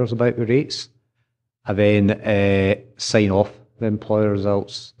employers about the rates, and then sign off the employer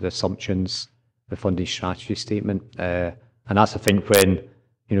results, the assumptions, the funding strategy statement. And that's, I think, when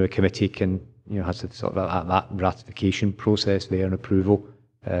a committee can, has to sort of that ratification process there and approval.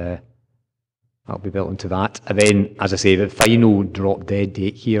 That'll be built into that. And then, as I say, the final drop dead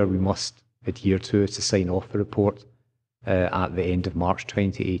date here we must adhere to is to sign off the report at the end of March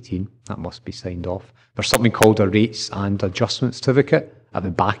 2018. That must be signed off. There's something called a rates and adjustment certificate at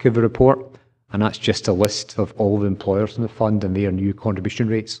the back of the report, and that's just a list of all the employers in the fund and their new contribution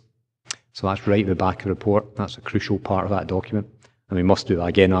rates. So that's right at the back of the report. That's a crucial part of that document. And we must do that.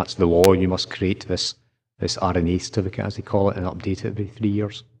 Again, that's the law. You must create this RNA certificate, as they call it, and update it every 3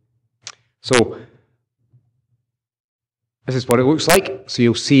 years. So this is what it looks like. So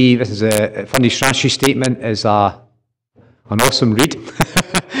you'll see this is a funding strategy statement is an awesome read.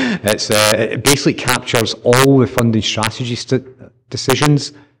 It basically captures all the funding strategy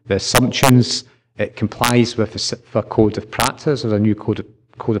decisions, the assumptions. It complies with a code of practice. There's a new code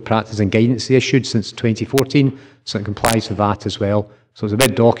of practice and guidance they issued since 2014, so it complies with that as well. So it's a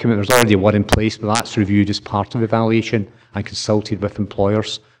big document. There's already one in place, but that's reviewed as part of evaluation and consulted with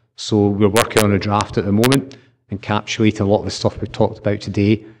employers. So we're working on a draft at the moment, encapsulating a lot of the stuff we've talked about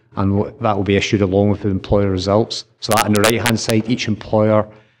today, and that will be issued along with the employer results. So that on the right-hand side, each employer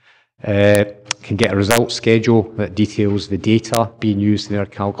can get a results schedule that details the data being used in their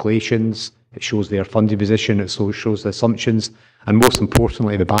calculations. It shows their funding position, it shows the assumptions, and most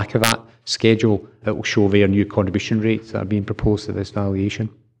importantly, at the back of that schedule, it will show their new contribution rates that are being proposed to this valuation.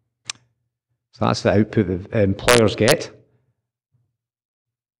 So that's the output that employers get.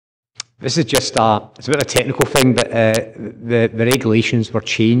 This is just it's a bit of a technical thing, but the regulations were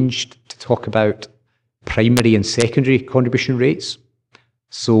changed to talk about primary and secondary contribution rates.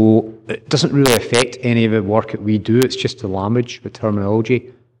 So it doesn't really affect any of the work that we do, it's just the language, the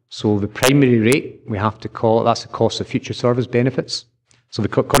terminology. So the primary rate, we have to call it, that's the cost of future service benefits. So the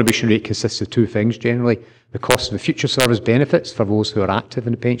contribution rate consists of two things generally. The cost of the future service benefits for those who are active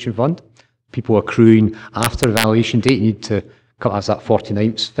in the pension fund. People accruing after the valuation date, you need to cut as that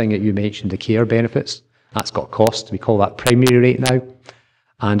 49th thing that you mentioned, the care benefits. That's got cost. We call that primary rate now.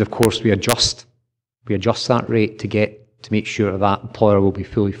 And of course we adjust that rate to make sure that employer will be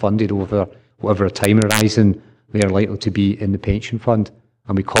fully funded over whatever time horizon they are likely to be in the pension fund.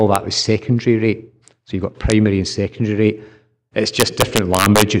 And we call that the secondary rate. So you've got primary and secondary rate. It's just different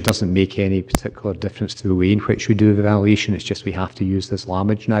language. It doesn't make any particular difference to the way in which we do the valuation. It's just we have to use this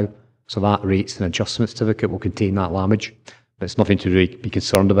language now. So that rates and adjustment certificate will contain that language. But it's nothing to really be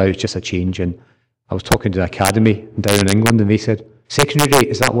concerned about. It's just a change. And I was talking to the academy down in England, and they said, secondary rate,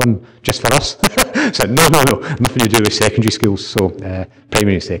 is that one just for us? I said, no, nothing to do with secondary schools. So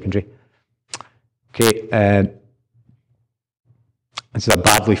primary and secondary. Okay. This is a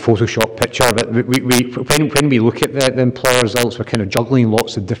badly photoshopped picture, but when we look at the employer results, we're kind of juggling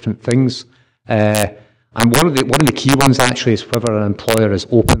lots of different things. And one of the key ones actually is whether an employer is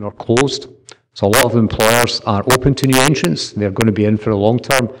open or closed. So a lot of employers are open to new entrants; they're going to be in for the long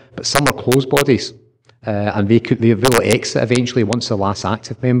term, but some are closed bodies, and they'll exit eventually once the last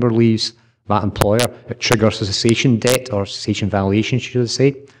active member leaves that employer. It triggers a cessation debt or cessation valuation, should I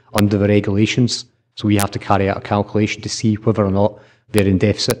say, under the regulations. So we have to carry out a calculation to see whether or not they're in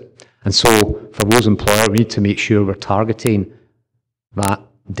deficit. And so for those employers, we need to make sure we're targeting that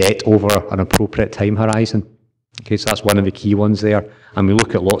debt over an appropriate time horizon. Okay, so that's one of the key ones there. And we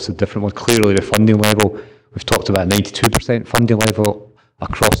look at lots of different ones. Clearly the funding level, we've talked about 92% funding level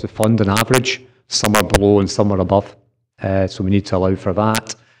across the fund on average. Some are below and some are above. So we need to allow for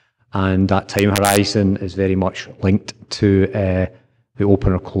that. And that time horizon is very much linked to the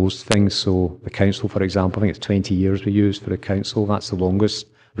open or closed things. So the council, for example, I think it's 20 years we use for the council. That's the longest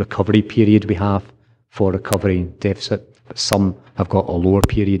recovery period we have for recovering deficit. But some have got a lower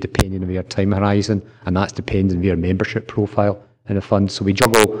period depending on their time horizon, and that's depending on their membership profile in the fund. So we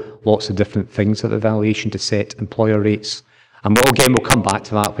juggle lots of different things at the valuation to set employer rates. And we'll come back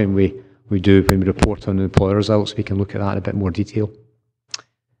to that when we report on the employer results. We can look at that in a bit more detail.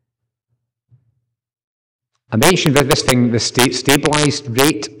 I mentioned this thing, the stabilised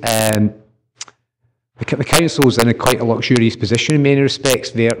rate. The council's in quite a luxurious position in many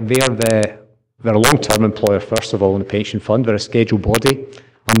respects. They're a long-term employer, first of all, in the pension fund. They're a scheduled body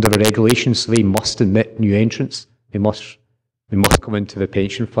under the regulations, so they must admit new entrants. They must come into the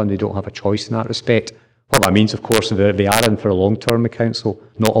pension fund. They don't have a choice in that respect. What that means, of course, they are in for a long term, the council.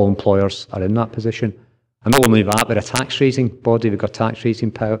 Not all employers are in that position. And not only that, they're a tax-raising body. They've got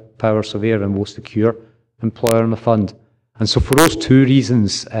tax-raising power, so they're the most secure employer in the fund. And so for those two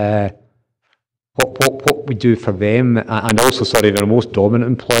reasons, what we do for them, and also, they're the most dominant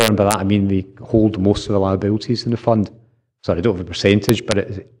employer, and by that I mean they hold most of the liabilities in the fund. Sorry, I don't have a percentage, but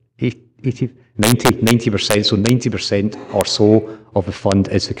it's 90%, so 90% or so of the fund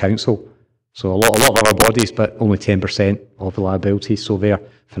is the council. So a lot of other bodies, but only 10% of the liabilities, so they're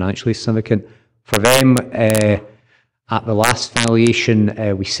financially significant. For them, at the last valuation,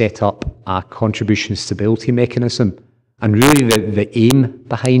 we set up a contribution stability mechanism, and really the aim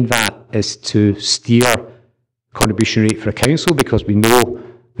behind that is to steer contribution rate for a council, because we know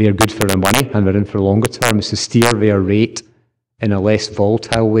they are good for their money and they're in for the longer term, is to steer their rate in a less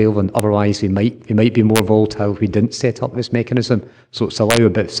volatile way than otherwise they might be more volatile if we didn't set up this mechanism. So it's allow a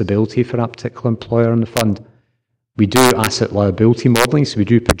bit of stability for that particular employer in the fund. We do asset liability modelling, so we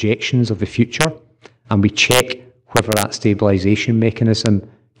do projections of the future, and we check whether that stabilisation mechanism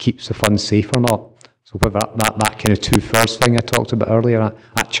keeps the fund safe or not. So whether that kind of 2/3 thing I talked about earlier,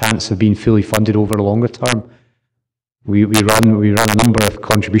 that chance of being fully funded over the longer term, we run a number of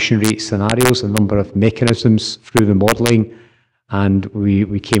contribution rate scenarios, a number of mechanisms through the modelling, and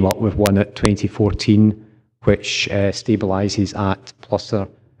we came up with one at 2014, which stabilises at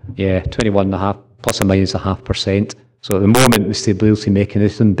 21.5 plus or minus 0.5%. So at the moment, the stability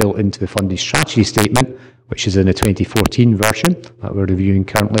mechanism built into the funding strategy statement, which is in the 2014 version that we're reviewing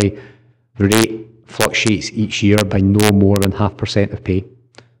currently, the rate fluctuates each year by no more than 0.5% of pay.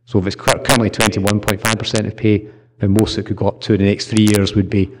 So if it's currently 21.5% of pay, the most it could go up to in the next 3 years would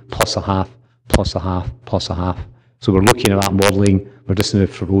be plus a half, plus a half, plus a half. So we're looking at that modelling. We're just in the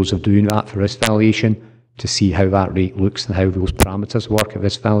throes of doing that for this valuation to see how that rate looks and how those parameters work at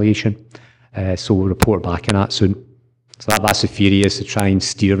this valuation. So we'll report back on that soon. So that's the theory, is to try and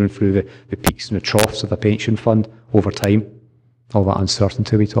steer them through the peaks and the troughs of the pension fund over time. All that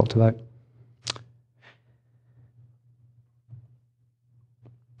uncertainty we talked about.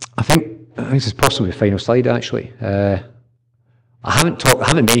 I think this is possibly the final slide, actually. I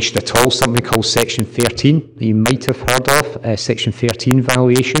haven't mentioned at all something called Section 13 that you might have heard of, Section 13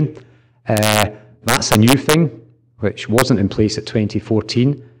 valuation. That's a new thing, which wasn't in place at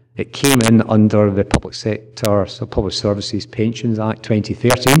 2014. It came in under the Public Sector, so Public Services Pensions Act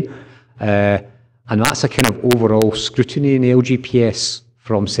 2013. And that's a kind of overall scrutiny in the LGPS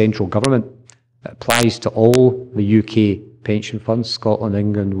from central government. It applies to all the UK pension funds, Scotland,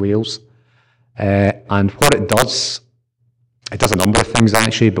 England, Wales. And what it does a number of things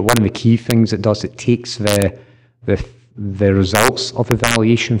actually, but one of the key things it does, it takes the results of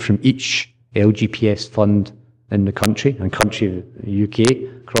evaluation from each LGPS fund in the country, the UK,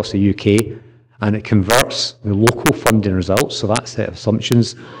 across the UK, and it converts the local funding results, so that set of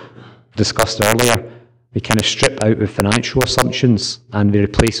assumptions discussed earlier, they kind of strip out the financial assumptions and they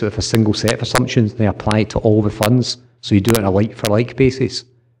replace it with a single set of assumptions. They apply to all the funds, so you do it on a like-for-like basis.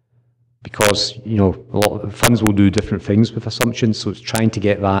 Because, you know, a lot of funds will do different things with assumptions, so it's trying to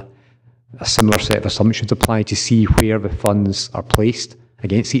get a similar set of assumptions applied to see where the funds are placed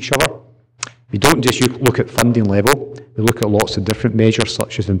against each other. We don't just look at funding level, we look at lots of different measures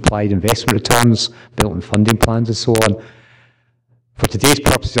such as implied investment returns, built-in funding plans and so on. For today's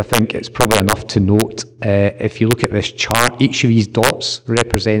purposes, I think it's probably enough to note, if you look at this chart, each of these dots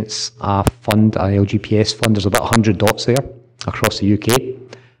represents a fund, an LGPS fund. There's about 100 dots there across the UK.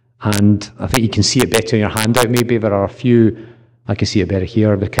 And I think you can see it better in your handout maybe. There are a few, I can see it better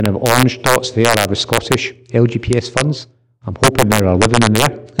here, the kind of orange dots there are the Scottish LGPS funds. I'm hoping there are 11 in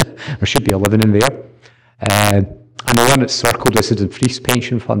there. There should be 11 in there. And the one that's circled is the Dumfries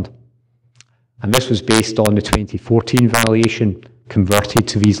pension fund. And this was based on the 2014 valuation converted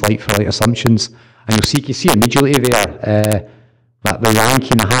to these like-for-like assumptions. And you can see immediately there that the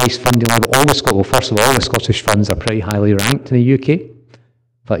ranking, the highest funding level, first of all, the Scottish funds are pretty highly ranked in the UK.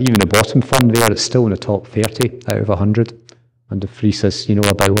 But even the bottom fund there, it's still in the top 30 out of 100. And Dumfries is,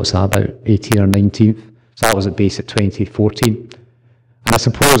 about 18 or 19th. So that was at base at 2014. And I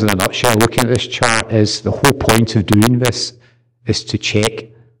suppose in a nutshell, looking at this chart, is the whole point of doing this is to check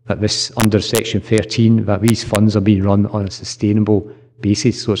that this, under Section 13, that these funds are being run on a sustainable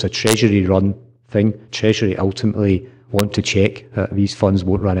basis. So it's a Treasury run thing. Treasury ultimately want to check that these funds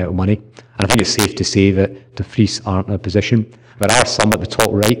won't run out of money. And I think it's safe to say that Dumfries aren't in a position. There are some at the top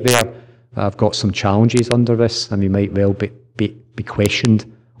right there that have got some challenges under this, and we might well be questioned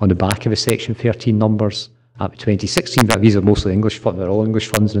on the back of the Section 13 numbers at 2016. But these are mostly English funds, they're all English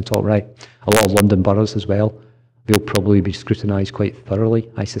funds in the top right. A lot of London boroughs as well. They'll probably be scrutinised quite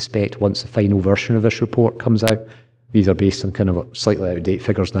thoroughly, I suspect, once the final version of this report comes out. These are based on kind of slightly out-of-date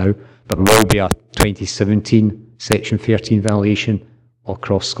figures now, but there will be a 2017 Section 13 valuation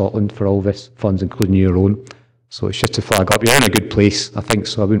across Scotland for all this funds, including your own. So it's just to flag up. You're in a good place, I think,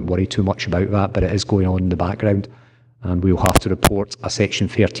 so I wouldn't worry too much about that, but it is going on in the background, and we'll have to report a Section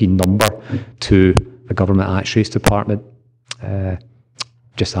 13 number to the Government Actuaries Department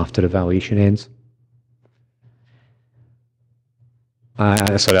just after the valuation ends.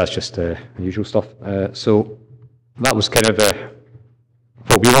 So that's just the usual stuff. So that was kind of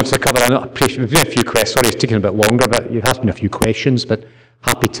what we wanted to cover. We've been a few questions. Sorry, it's taken a bit longer, but you've asked me a few questions. But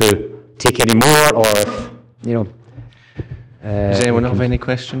happy to take any more, or if, Does anyone have any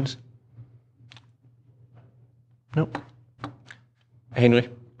questions? Nope. Henry?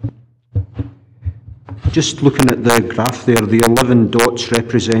 Just looking at the graph there, the 11 dots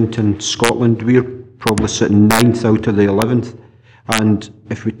representing Scotland, we're probably sitting 9th out of the 11th. And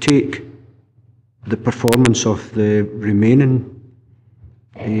if we take the performance of the remaining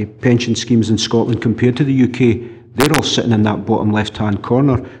pension schemes in Scotland compared to the UK, they're all sitting in that bottom left-hand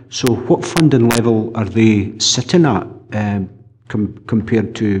corner. So what funding level are they sitting at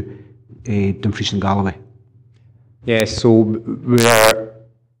compared to Dumfries and Galloway? Yeah, so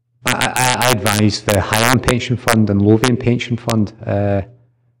I advise the Highland Pension Fund and Lothian Pension Fund.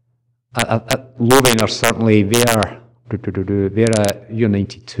 Lothian are certainly there. They're at year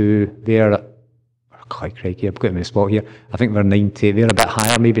 92. They're at, quite crikey, I've got them in the spot here. I think they're 90. They're a bit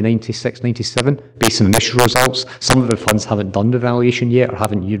higher, maybe 96, 97, based on initial results. Some of the funds haven't done the valuation yet or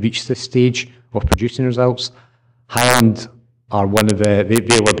haven't reached this stage of producing results. Highland are one of they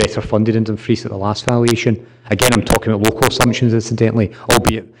were better funded in Dumfries at the last valuation. Again, I'm talking about local assumptions, incidentally,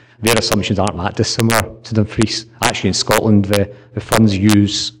 albeit their assumptions aren't that dissimilar to Dumfries. Actually, in Scotland, the funds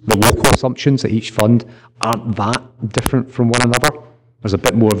use the local assumptions at each fund aren't that different from one another. There's a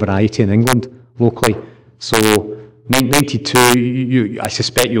bit more variety in England locally. So 92, I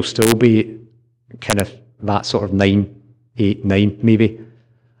suspect you'll still be kind of that sort of 9, 8, 9 maybe.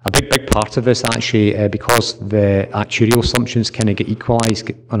 A big part of this actually, because the actuarial assumptions kind of get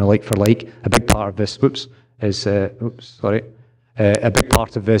equalised on a like for like, a big part of this, is A big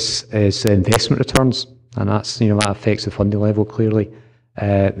part of this is investment returns, and that's, that affects the funding level clearly.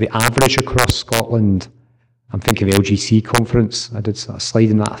 The average across Scotland, I'm thinking the LGC conference, I did a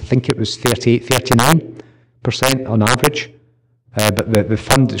slide in that, I think it was 39% on average. But the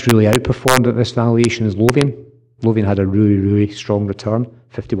fund that's really outperformed at this valuation is Lothian. Lothian had a really, really strong return,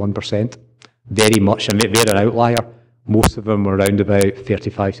 51%. Very much, and they're an outlier. Most of them were around about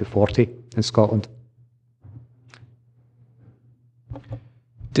 35 to 40 in Scotland.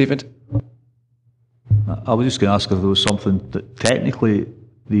 David? I was just going to ask if there was something that technically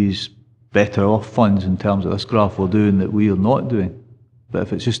these better off funds in terms of this graph were doing that we are not doing. But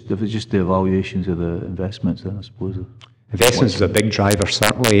if it's just the evaluations of the investments, then I suppose. Investments is a big driver,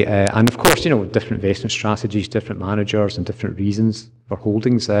 certainly. And of course, different investment strategies, different managers and different reasons for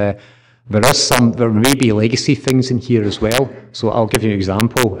holdings. There may be legacy things in here as well. So I'll give you an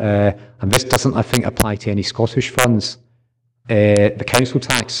example. And this doesn't, I think, apply to any Scottish funds. The council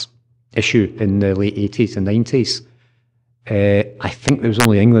tax issue in the late 80s and 90s. I think there was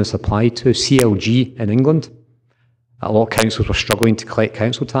only England it's applied to. CLG in England. A lot of councils were struggling to collect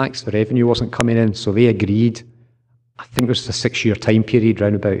council tax. The revenue wasn't coming in, so they agreed. I think it was a 6-year time period,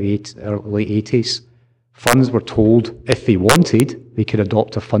 around about late 80s. Funds were told if they wanted, they could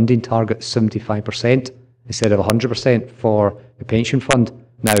adopt a funding target 75% instead of 100% for the pension fund.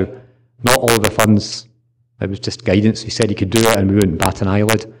 Now, not all of the funds, it was just guidance. He said he could do it and we wouldn't bat an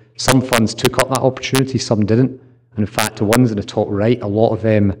eyelid. Some funds took up that opportunity, some didn't. And in fact, the ones in the top right, a lot of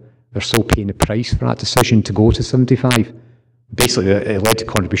them, they're still paying the price for that decision to go to 75. Basically, it led to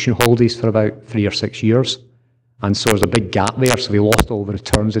contribution holidays for about 3 or 6 years. And so there's a big gap there, so they lost all the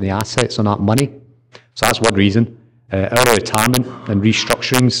returns in the assets on that money. So that's one reason. Early retirement and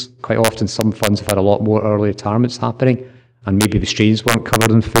restructurings, quite often some funds have had a lot more early retirements happening, and maybe the strains weren't covered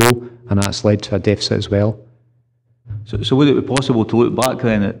in full, and that's led to a deficit as well. So would it be possible to look back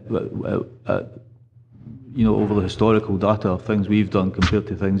then at over the historical data of things we've done compared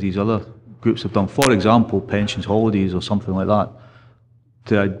to things these other groups have done? For example, pensions holidays or something like that,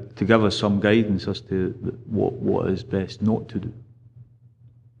 to give us some guidance as to what is best not to do.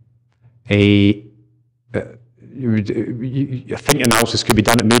 I think analysis could be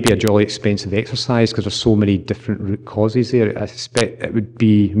done. It may be a jolly expensive exercise because there's so many different root causes there. I suspect it would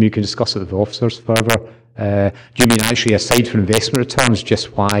be, we can discuss it with the officers further. Do you mean actually aside from investment returns,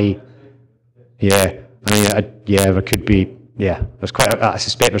 just why? Yeah, there could be, there's I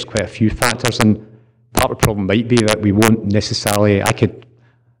suspect there's quite a few factors, and part of the problem might be that we won't necessarily, I don't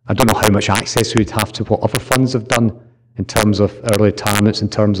know how much access we'd have to what other funds have done in terms of early retirements, in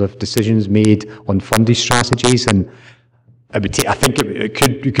terms of decisions made on funding strategies, and it would take, I think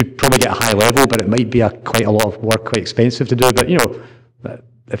you could probably get a high level, but it might be quite a lot of work, quite expensive to do. But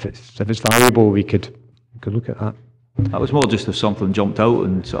if it's valuable, we could look at that. That was more just if something jumped out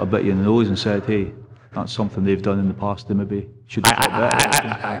and sort of bit you in the nose and said, "Hey, that's something they've done in the past. They maybe should."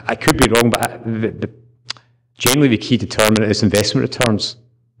 I could be wrong, but generally the key determinant is investment returns.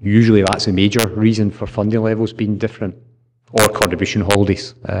 Usually that's a major reason for funding levels being different, or contribution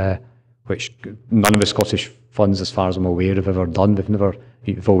holidays, which none of the Scottish funds, as far as I'm aware, have ever done.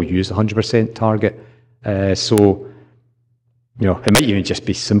 We've always used 100% target. So, it might even just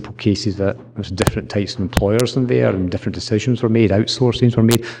be simple cases that there's different types of employers in there and different decisions were made, outsourcings were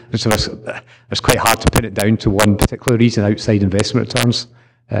made. So it's quite hard to pin it down to one particular reason outside investment returns.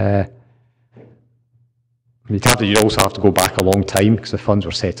 You'd also have to go back a long time because the funds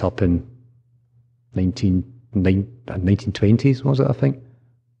were set up in 1920s, was it, I think?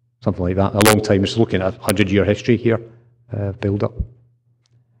 Something like that, a long time. Just looking at a 100-year history here, build up.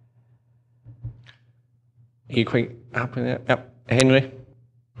 Are you quite happy there? Yep. Henry?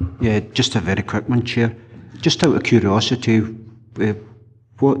 Yeah, just a very quick one, Chair. Just out of curiosity,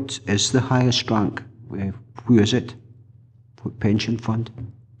 what is the highest rank? Who is it? What pension fund?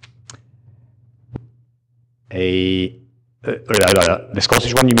 The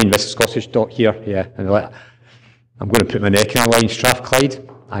Scottish one, you mean this Scottish dot here? Yeah. And I'm going to put my neck in a line. Strathclyde.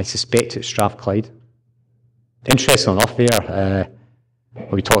 I suspect it's Strathclyde. Interesting enough there,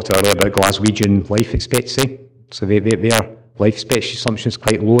 we talked earlier about Glaswegian life expectancy. So their life expectancy assumption is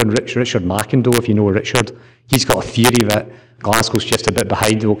quite low. And Richard McIndoe, if you know Richard, he's got a theory that Glasgow's just a bit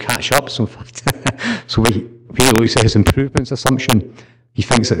behind, will catch up. So in fact, so when he looks at his improvements assumption, he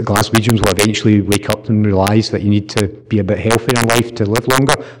thinks that the Glaswegians will eventually wake up and realise that you need to be a bit healthier in life to live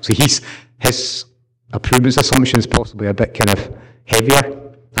longer. So his improvements assumption is possibly a bit kind of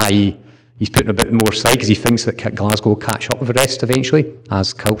heavier, i.e. he's putting a bit more aside because he thinks that Glasgow will catch up with the rest eventually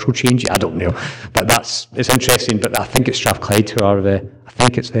as cultural change. I don't know, but it's interesting. But I think it's Strathclyde who are I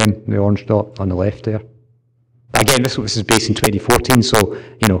think it's them, the orange dot on the left there. Again, this is based in 2014, so,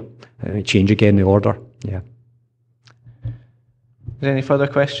 change again the order. Yeah. Is there any further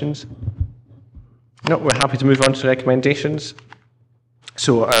questions? No, we're happy to move on to recommendations.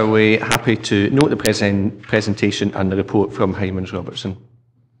 So are we happy to note the presentation and the report from Hymans Robertson?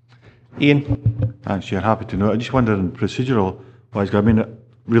 Ian? Thanks, you're happy to know. I just wonder in procedural wise, I mean, a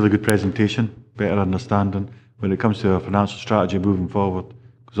really good presentation, better understanding when it comes to our financial strategy moving forward,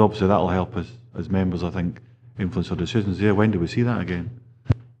 because obviously that'll help us as members, I think, influence our decisions there. When do we see that again?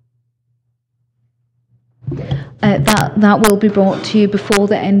 That will be brought to you before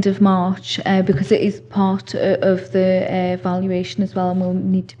the end of March because it is part of the valuation as well and will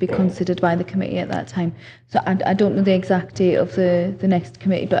need to be considered by the committee at that time. So I don't know the exact date of the next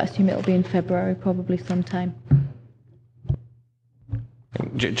committee, but I assume it'll be in February probably sometime.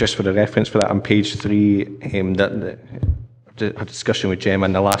 Just for the reference for that, on page 3, a discussion with Gemma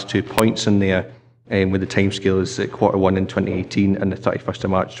and the last 2 points in there with the timescale is Q1 in 2018 and the 31st of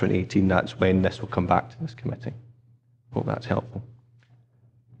March 2018. That's when this will come back to this committee. Hope that's helpful.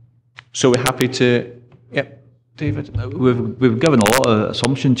 So we're happy to, yep, David? We've given a lot of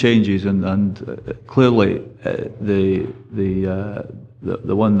assumption changes and clearly the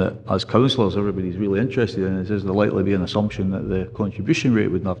one that as councillors everybody's really interested in is there likely be an assumption that the contribution rate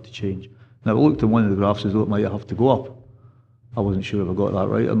wouldn't have to change. Now we looked at one of the graphs as though it might have to go up. I wasn't sure if I got that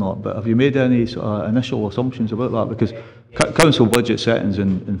right or not, but have you made any sort of initial assumptions about that? Because council budget settings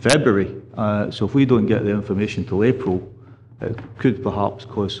in February, so if we don't get the information till April, it could perhaps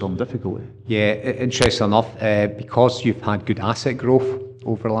cause some difficulty. Yeah, interesting enough, because you've had good asset growth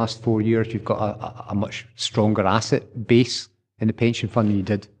over the last 4 years, you've got a much stronger asset base in the pension fund than you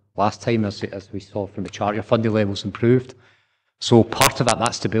did last time, as we saw from the chart. Your funding levels improved. So part of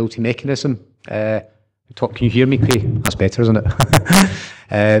that stability mechanism, can you hear me, Craig? That's better, isn't it?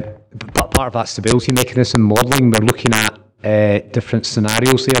 But part of that stability mechanism modelling, we're looking at different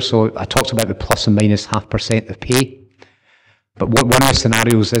scenarios there. So I talked about the plus and minus 0.5% of pay. But one of the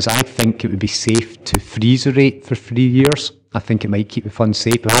scenarios is I think it would be safe to freeze the rate for 3 years. I think it might keep the fund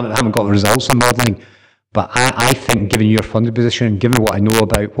safe. I haven't got the results on modelling. But I think given your funding position and given what I know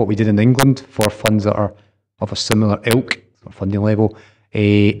about what we did in England for funds that are of a similar ilk, or funding level,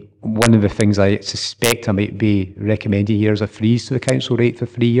 one of the things I suspect I might be recommending here is a freeze to the council rate for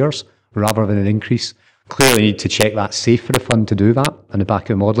 3 years rather than an increase. Clearly need to check that's safe for the fund to do that on the back of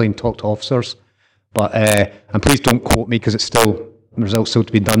the modelling, talk to officers. But and please don't quote me because the results still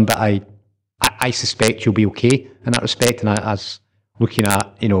to be done, but I suspect you'll be okay in that respect. And as looking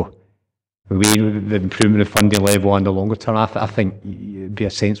at, the improvement of funding level on the longer term, I think it'd be a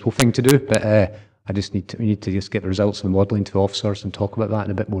sensible thing to do. But we need to just get the results of the modelling to officers and talk about that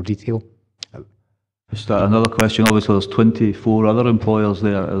in a bit more detail. Just another question. Obviously, there's 24 other employers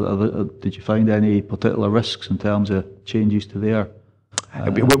there. Did you find any particular risks in terms of changes to their?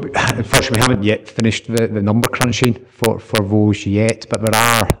 Unfortunately, we haven't yet finished the number crunching for those yet, but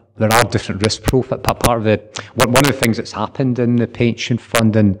there are different risk profiles. Part of one of the things that's happened in the pension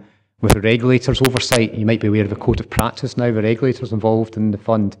fund and with the regulators' oversight, you might be aware of a code of practice now. The regulators involved in the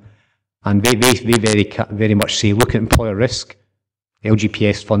fund, and they very much say look at employer risk.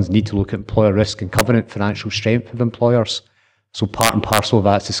 LGPS funds need to look at employer risk and covenant financial strength of employers. So part and parcel of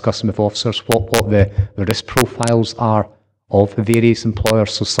that is discussing with officers what the risk profiles are of the various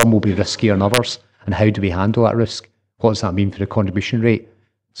employers. So some will be riskier than others, and how do we handle that risk? What does that mean for the contribution rate?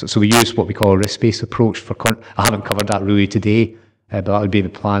 So we use what we call a risk-based approach I haven't covered that really today, but that would be the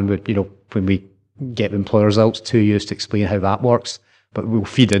plan with, when we get the employer results to use to explain how that works. But we'll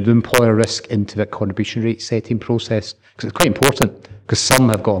feed in the employer risk into the contribution rate setting process because it's quite important because some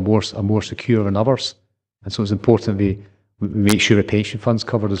have got a more secure than others. And so it's important we make sure the pension fund's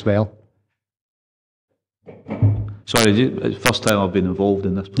covered as well. Sorry, it's the first time I've been involved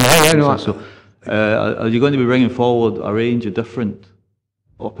in this. Yeah, no. So, are you going to be bringing forward a range of different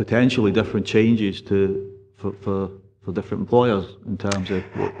or potentially different changes for different employers in terms of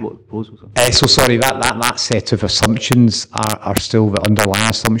what proposals are? So sorry, that set of assumptions are still the underlying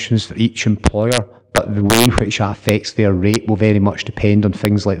assumptions for each employer, but the way in which that affects their rate will very much depend on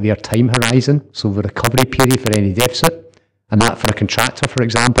things like their time horizon, so the recovery period for any deficit, and that for a contractor, for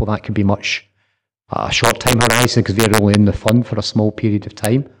example, that could be much a short time horizon because they're only in the fund for a small period of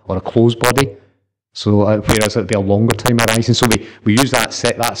time, or a closed body. So whereas it would be a longer time horizon. So we use that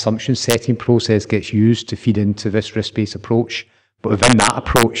assumption setting process gets used to feed into this risk-based approach. But within that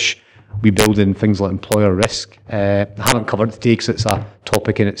approach, we build in things like employer risk. I haven't covered today because it's a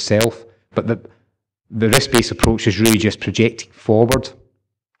topic in itself. But the risk-based approach is really just projecting forward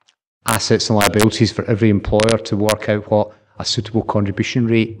assets and liabilities for every employer to work out what a suitable contribution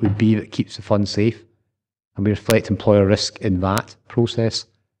rate would be that keeps the fund safe. and we reflect employer risk in that process.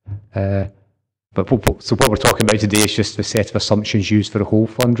 So what we're talking about today is just the set of assumptions used for the whole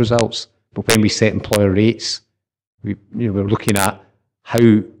fund results. But when we set employer rates, we're looking at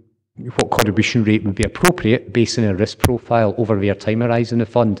what contribution rate would be appropriate based on a risk profile over their time horizon in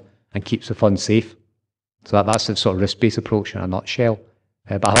the fund and keeps the fund safe. So that's the sort of risk-based approach in a nutshell.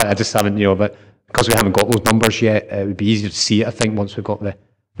 But I just haven't, but because we haven't got those numbers yet, it would be easier to see it, I think, once we've got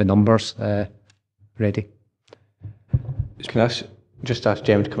the numbers ready. Can I just ask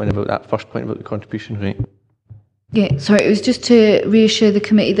Jem to come in about that first point about the contribution rate? Yeah, sorry, it was just to reassure the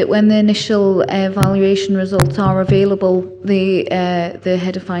committee that when the initial valuation results are available, the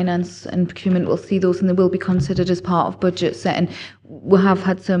head of finance and procurement will see those, and they will be considered as part of budget setting. We have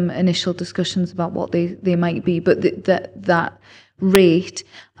had some initial discussions about what they might be, but that rate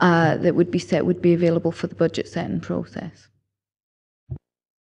that would be set would be available for the budget setting process.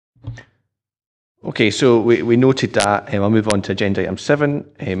 Okay, so we noted that. I'll move on to agenda item 7.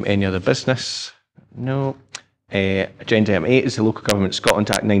 Any other business? No. Agenda item 8 is the Local Government Scotland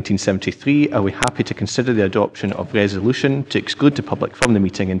Act 1973. Are we happy to consider the adoption of resolution to exclude the public from the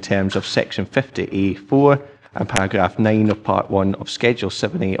meeting in terms of section 50A4 and paragraph 9 of part 1 of schedule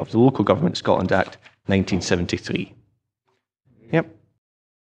 7A of the Local Government Scotland Act 1973?